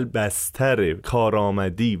بگیم اول بستر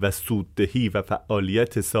کارآمدی و سوددهی و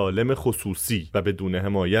فعالیت سالم خصوصی و بدون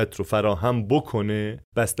حمایت رو فراهم بکنه،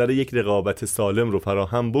 بستر یک رقابت سالم رو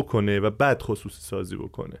فراهم بکنه و بعد خصوصی سازی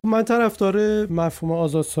بکنه. من طرفدار مفهوم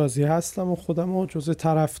آزادسازی هستم و خودم رو جزء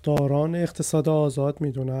طرفداران اقتصاد آزاد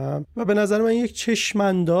میدونم و به نظر من یک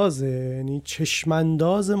چشماندازه. یعنی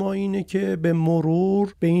چشمانداز ما اینه که به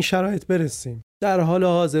مرور به این شرایط برسیم. در حال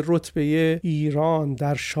حاضر رتبه ایران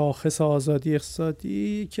در شاخص آزادی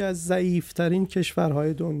اقتصادی که از ضعیف‌ترین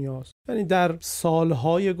کشورهای دنیاست. یعنی در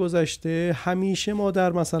سالهای گذشته همیشه ما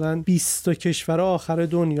در مثلا 20 کشور آخر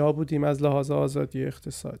دنیا بودیم از لحاظ آزادی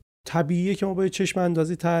اقتصادی. طبیعیه که ما باید چشم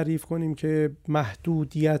اندازی تعریف کنیم که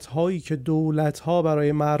محدودیت هایی که دولت ها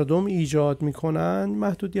برای مردم ایجاد میکنن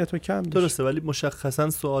محدودیت ها کم بشه. درسته، ولی مشخصا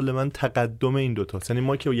سوال من تقدم این دوتا. یعنی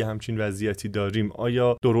ما که یه همچین وضعیتی داریم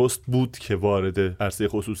آیا درست بود که وارد عرصه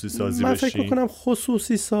خصوصی سازی بشیم؟ من فکر میکنم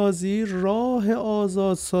خصوصی سازی راه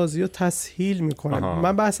آزاد سازی رو تسهیل میکنه.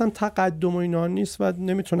 من بحثم تقدم و اینا نیست و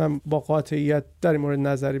نمیتونم با قاطعیت در این مورد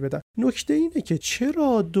نظری بدم. نکته اینه که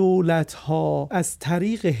چرا دولت ها از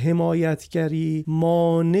طریق حمایتگری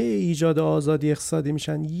مانع ایجاد آزادی اقتصادی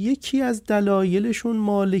میشن. یکی از دلایلشون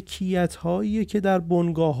مالکیت هایی که در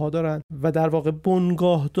بنگاه ها دارن و در واقع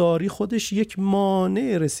بنگاهداری خودش یک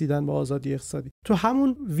مانع رسیدن به آزادی اقتصادی. تو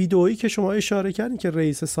همون ویدئویی که شما اشاره کردین که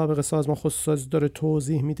رئیس سابق سازمان خصوصی داره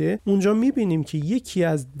توضیح میده، اونجا میبینیم که یکی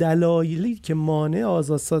از دلایلی که مانع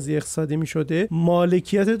آزادسازی اقتصادی میشده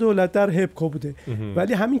مالکیت دولت در هپکو بوده.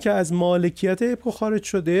 ولی همین که از مالکیت هپکو خارج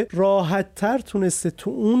شده راحت تر تونسته تو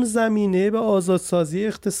اون زمینه به آزادسازی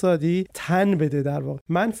اقتصادی تن بده. در واقع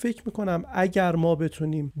من فکر میکنم اگر ما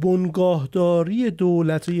بتونیم بنگاهداری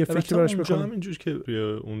دولت رو یه فکر براش بکنیم، اونجا هم اینجور که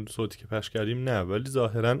اون صوتی که پخش کردیم نه، ولی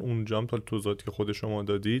ظاهرا اونجا هم تا توضیحاتی که خود شما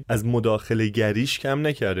دادید از مداخله گریش کم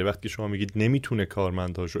نکرده. وقتی شما میگید نمیتونه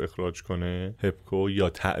کارمنداشو اخراج کنه هپکو یا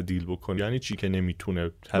تعدیل بکنه، یعنی چی که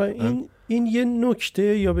نمیتونه؟ این یه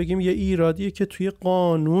نکته یا بگیم یه ایرادیه که توی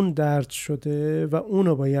قانون درج شده و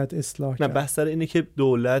اونو باید اصلاح کرد. نه، بحث سر اینه که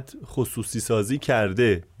دولت خصوصی سازی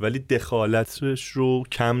کرده ولی دخالتش رو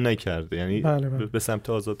کم نکرده، یعنی بله. به سمت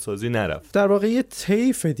آزادسازی نرفت. در واقع یه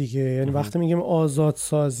طیف دیگه، یعنی وقتی میگیم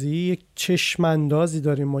آزادسازی یک چشماندازی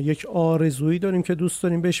داریم، ما یک آرزویی داریم که دوست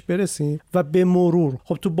داریم بهش برسیم و به مرور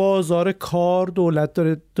خب تو بازار کار دولت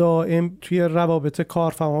داره دائم توی روابط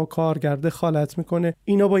کارفرما و کارگر دخالت میکنه.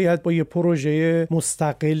 اینا باید با یه پروژه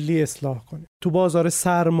مستقلی اصلاح کنه. تو بازار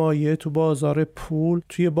سرمایه، تو بازار پول،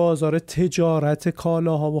 توی بازار تجارت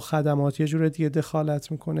کالاها و خدمات یه جور دیگه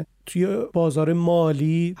دخالت میکنه. توی بازار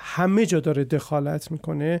مالی همه جا داره دخالت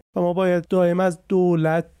میکنه و ما باید دائم از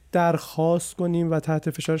دولت درخواست کنیم و تحت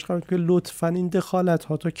فشارش قرار بدیم که لطفاً این دخالت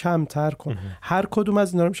ها تو کمتر کن. هر کدوم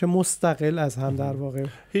از اینا رو میشه مستقل از هم. در واقع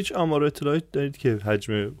هیچ آمار اطلاعی دارید که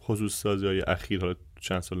حجم خصوصی سازی‌های اخیر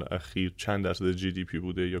چند سال اخیر چند درصد جی دی پی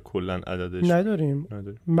بوده یا کلا عددش؟ نداریم.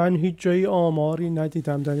 من هیچ جایی آماری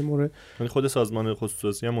ندیدم در این مورد. یعنی خود سازمان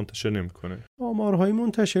خصوصی هم منتشر نمیکنه؟ آمارهایی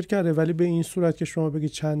منتشر کرده ولی به این صورت که شما بگید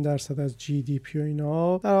چند درصد از جی دی پی و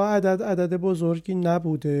اینا، در عدد بزرگی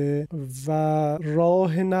نبوده و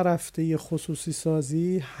راه نرفته خصوصی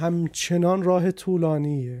سازی همچنان راه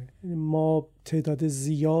طولانیه. ما تعداد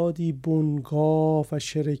زیادی بنگاه و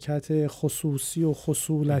شرکت خصوصی و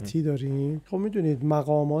خصولتی داریم. خب میدونید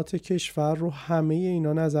مقامات کشور رو همه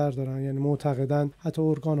اینا نظر دارن، یعنی معتقدن حتی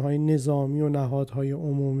ارگان‌های نظامی و نهادهای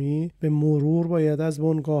عمومی به مرور باید از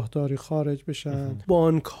بنگاهداری خارج بشن.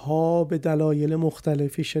 بانک‌ها به دلایل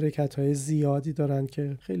مختلفی شرکت‌های زیادی دارن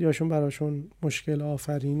که خیلی هاشون براشون مشکل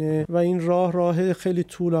آفرینه و این راه خیلی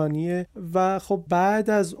طولانیه و خب بعد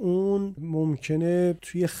از اون ممکنه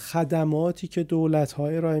توی خدماتی که دولت‌ها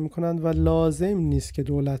ارائه می‌کنند و لازم نیست که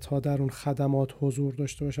دولت‌ها در اون خدمات حضور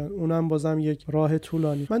داشته باشن، اونم بازم یک راه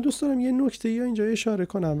طولانی. من دوست دارم یه نکته‌ای اینجا اشاره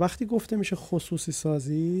کنم. وقتی گفته میشه خصوصی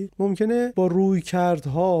سازی، ممکنه با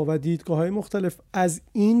رویکردها و دیدگاه‌های مختلف از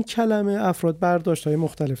این کلمه افراد برداشت‌های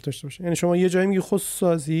مختلف داشته باشن. یعنی شما یه جایی میگی خصوصی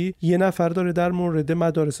سازی، یه نفر داره در مورد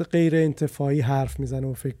مدارس غیر انتفاعی حرف میزنه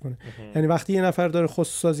و فکر کنه. یعنی وقتی یه نفر داره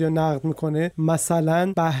خصوصی سازی رو نقد میکنه،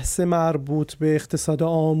 مثلا بحث مربوط به اقتصاد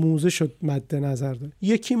آموزش مد نظر داره.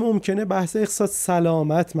 یکی ممکنه بحث اقتصاد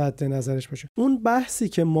سلامت مد نظرش باشه. اون بحثی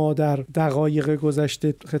که ما در دقایق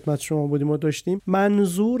گذشته خدمت شما بودیم و داشتیم،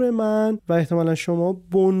 منظور من و احتمالاً شما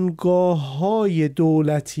بنگاه‌های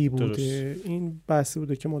دولتی بوده. درست. این بحثی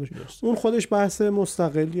بوده که ما داشتیم. اون خودش بحث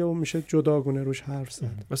مستقلیه و میشه جداگونه روش حرف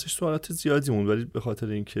زد. واسه سوالات زیادی مون، ولی به خاطر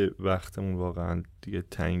اینکه وقتمون واقعاً دیگه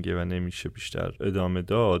تنگه و نمیشه بیشتر ادامه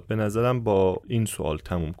داد، به نظرم با این سوال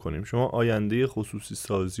تموم کنیم. شما آینده خصوصی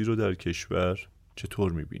سازی رو در کشور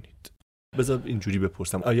چطور میبینید؟ بذار اینجوری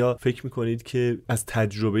بپرسم، آیا فکر میکنید که از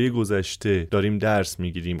تجربه گذشته داریم درس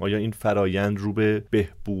میگیریم؟ آیا این فرایند رو به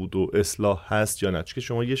بهبود و اصلاح هست یا نه؟ چون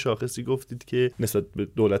شما یه شاخصی گفتید که نسبت به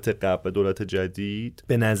دولت قبل و دولت جدید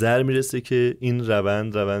به نظر میرسه که این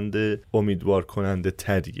روند امیدوار کننده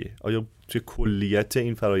تریه. آیا توی کلیت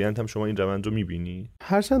این فرایند هم شما این روند رو میبینی؟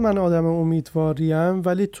 هرچند من آدم امیدواریم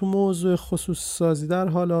ولی تو موضوع خصوصی سازی در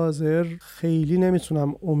حال حاضر خیلی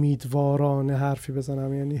نمیتونم امیدوارانه حرفی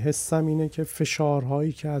بزنم. یعنی حسم اینه که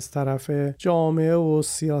فشارهایی که از طرف جامعه و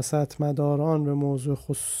سیاستمداران به موضوع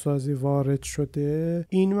خصوصی سازی وارد شده،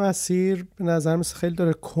 این مسیر به نظر مثل خیلی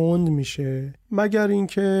داره کند میشه، مگر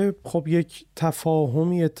اینکه خب یک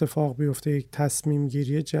تفاهمی اتفاق بیفته، یک تصمیم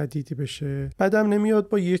گیری جدیدی بشه. بعدم نمیاد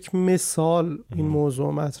با یک مثال این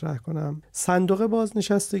موضوع مطرح کنم. صندوق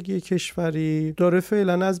بازنشستگی کشوری داره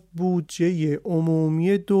فعلا از بودجه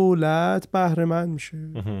عمومی دولت بهره مند میشه.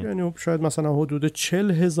 یعنی شاید مثلا حدود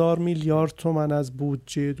 40,000 میلیارد تومان از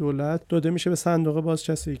بودجه دولت داده میشه به صندوق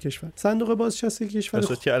بازنشستگی کشور. صندوق بازنشستگی کشور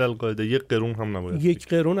که علل قاعده یک قرون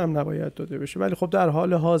هم نباید داده بشه، ولی خب در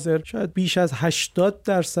حال حاضر شاید بیش از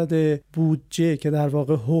 80% بودجه که در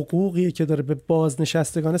واقع حقوقیه که داره به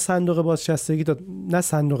بازنشستگان صندوق بازنشستگی داد، نه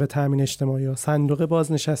صندوق تامین اجتماعی ها، صندوق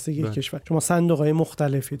بازنشستگی کشور. شما صندوق‌های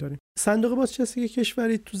مختلفی داریم. صندوق بازنشستگی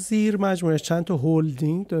کشوری تو زیر مجموعه‌اش چند تا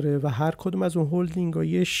هلدینگ داره و هر کدوم از اون هلدینگ‌ها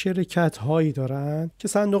یه شرکت‌هایی دارن که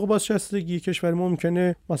صندوق بازنشستگی کشوری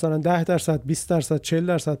ممکنه مثلا 10%، 20%،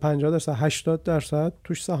 40%، 50%، 80%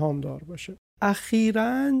 توش سهامدار باشه.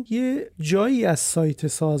 اخیراً یه جایی از سایت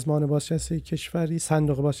سازمان بازنشستگی کشوری،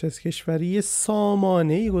 صندوق بازنشستگی کشوری، یه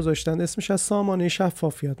سامانه‌ای گذاشتن اسمش از سامانه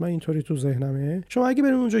شفافیت. من اینطوری تو ذهنمه. شما اگه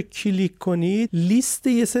برید اونجا کلیک کنید لیست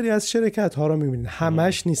یه سری از شرکت‌ها رو می‌بینید.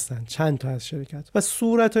 همش نیستن، چند تا از شرکت و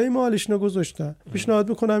صورت‌های مالیشون رو گذاشتن. پیشنهاد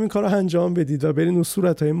می‌کنم این کارو انجام بدید و برید اون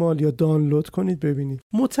صورت‌های مالی رو دانلود کنید ببینید.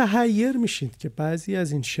 متحیر میشید که بعضی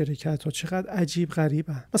از این شرکت‌ها چقدر عجیب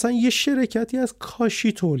غریبن. مثلا یه شرکتی از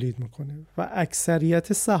کاشی تولید می‌کنه و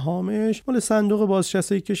اکثریت سهامش مال صندوق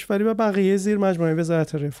بازنشستگی کشوری و بقیه زیر مجموعه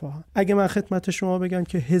وزارت رفاه. اگه من خدمت شما بگم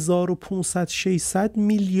که 1500-600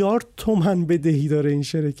 میلیارد تومان بدهی داره این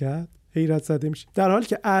شرکت، حیرت زده میشه، در حالی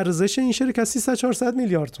که ارزش این شرکت 300-400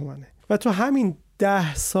 میلیارد تومانه. و تو همین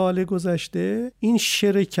 10 سال گذشته این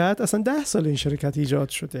شرکت، اصلا 10 سال این شرکت ایجاد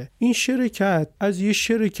شده، این شرکت از یه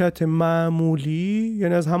شرکت معمولی،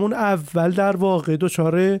 یعنی از همون اول در واقع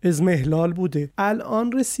دچار اضمحلال بوده،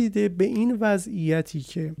 الان رسیده به این وضعیتی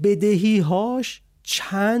که بدهی‌هاش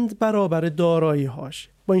چند برابر دارایی‌هاش.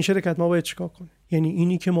 با این شرکت ما باید چیکار کنیم؟ یعنی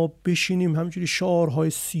اینی که ما بشینیم همینجوری شعارهای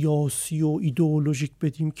سیاسی و ایدئولوژیک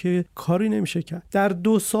بدیم که کاری نمیشه کرد. در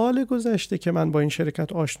 2 سال گذشته که من با این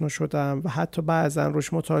شرکت آشنا شدم و حتی بعضا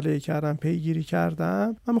روش مطالعه کردم، پیگیری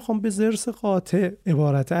کردم، من میخوام به ضرس قاطع،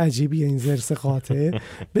 عبارت عجیبیه این ضرس قاطع،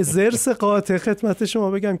 به ضرس قاطع خدمت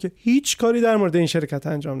شما بگم که هیچ کاری در مورد این شرکت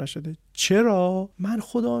انجام نشده. چرا؟ من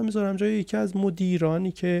خودم میذارم جای یکی از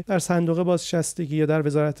مدیرانی که در صندوق بازنشستگی یا در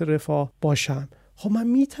وزارت رفاه باشم. خب من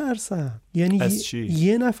میترسم. یعنی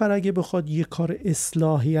یه نفر اگه بخواد یه کار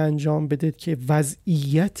اصلاحی انجام بده که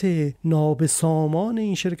وضعیت نابسامان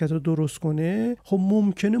این شرکت رو درست کنه، خب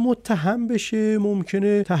ممکنه متهم بشه،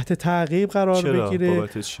 ممکنه تحت تعقیب قرار بگیره.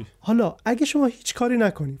 حالا اگه شما هیچ کاری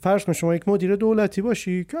نکنی، فرض کن شما یک مدیر دولتی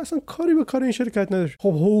باشی که اصلا کاری به کار این شرکت نداری،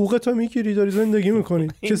 خب حقوقتو میگیری، داری زندگی میکنی،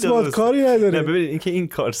 کسی باهات کاری نداره. نه ببین اینکه این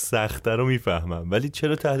کار سخته رو میفهمم، ولی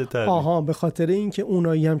چرا تحت تعقیب؟ به خاطر اینکه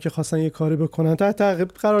اونایی هم که خواستن یه کاری بکنن تحت تعقیب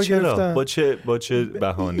قرار گرفتن. با چه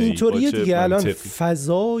بهانه‌ای؟ اینطوریه دیگه. الان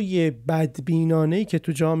فضای بدبینانه‌ای که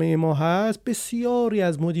تو جامعه ما هست، بسیاری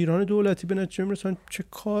از مدیران دولتی به نتیجه میرسن چه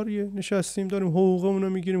کاریه، نشستیم داریم حقوقمون رو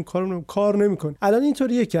میگیریم، کار نمیکنه. الان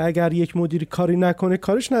اینطوریه که اگر یک مدیر کاری نکنه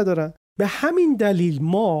کارش ندارن. به همین دلیل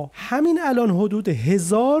ما همین الان حدود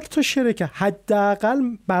 1000 تا شرکت، حداقل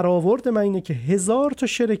برآورد من اینه که 1000 تا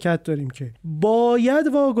شرکت داریم که باید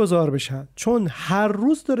واگذار بشن، چون هر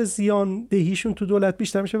روز داره زیان دهیشون تو دولت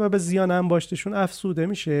بیشتر میشه و به زیان انباشتشون افزوده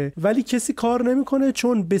میشه، ولی کسی کار نمیکنه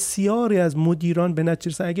چون بسیاری از مدیران به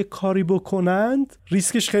نتیجه رسیدن اگه کاری بکنند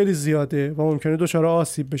ریسکش خیلی زیاده و ممکنه دچار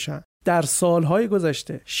آسیب بشن. در سالهای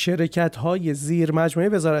گذشته شرکت‌های زیر مجموعه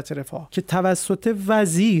وزارت رفاه که توسط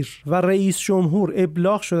وزیر و رئیس جمهور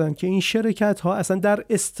ابلاغ شدن که این شرکت‌ها اصلا در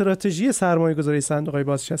استراتژی سرمایه‌گذاری صندوق‌های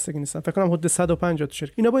بازنشستگی نیستن، فکر کنم حدود 150 تا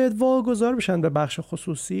شرکت، اینا باید واگذار بشن به بخش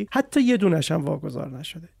خصوصی، حتی یه دونه‌ش هم واگذار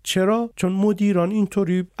نشده. چرا؟ چون مدیران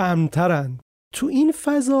اینطوری امن‌ترن. تو این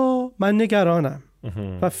فضا من نگرانم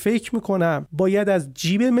و فکر میکنم باید از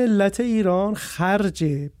جیب ملت ایران خرج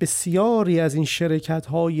بسیاری از این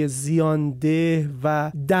شرکت‌های زیانده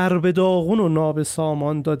و درب داغون و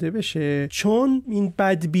نابسامان داده بشه، چون این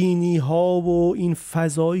بدبینی‌ها و این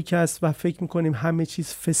فضایی که هست و فکر میکنیم همه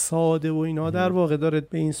چیز فساده و اینا در واقع داره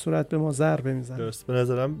به این صورت به ما ضربه میزنه. درست. به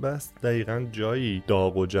نظرم بس دقیقاً جایی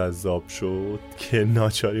داغ و جذاب شد که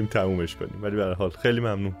ناچاریم تمومش کنیم، ولی به هر حال خیلی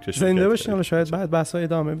ممنون که زنده باشیم و شاید بعد بحث‌ها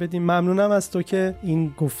ادامه بدیم. ممنونم از تو که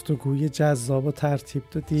این گفتگوی جذاب و ترتیب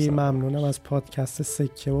دادی. ممنونم از پادکست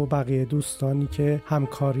سکه و بقیه دوستانی که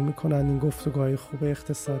همکاری میکنن این گفتگوهای خوب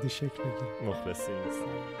اقتصادی شکل بگیره. مخلصیم.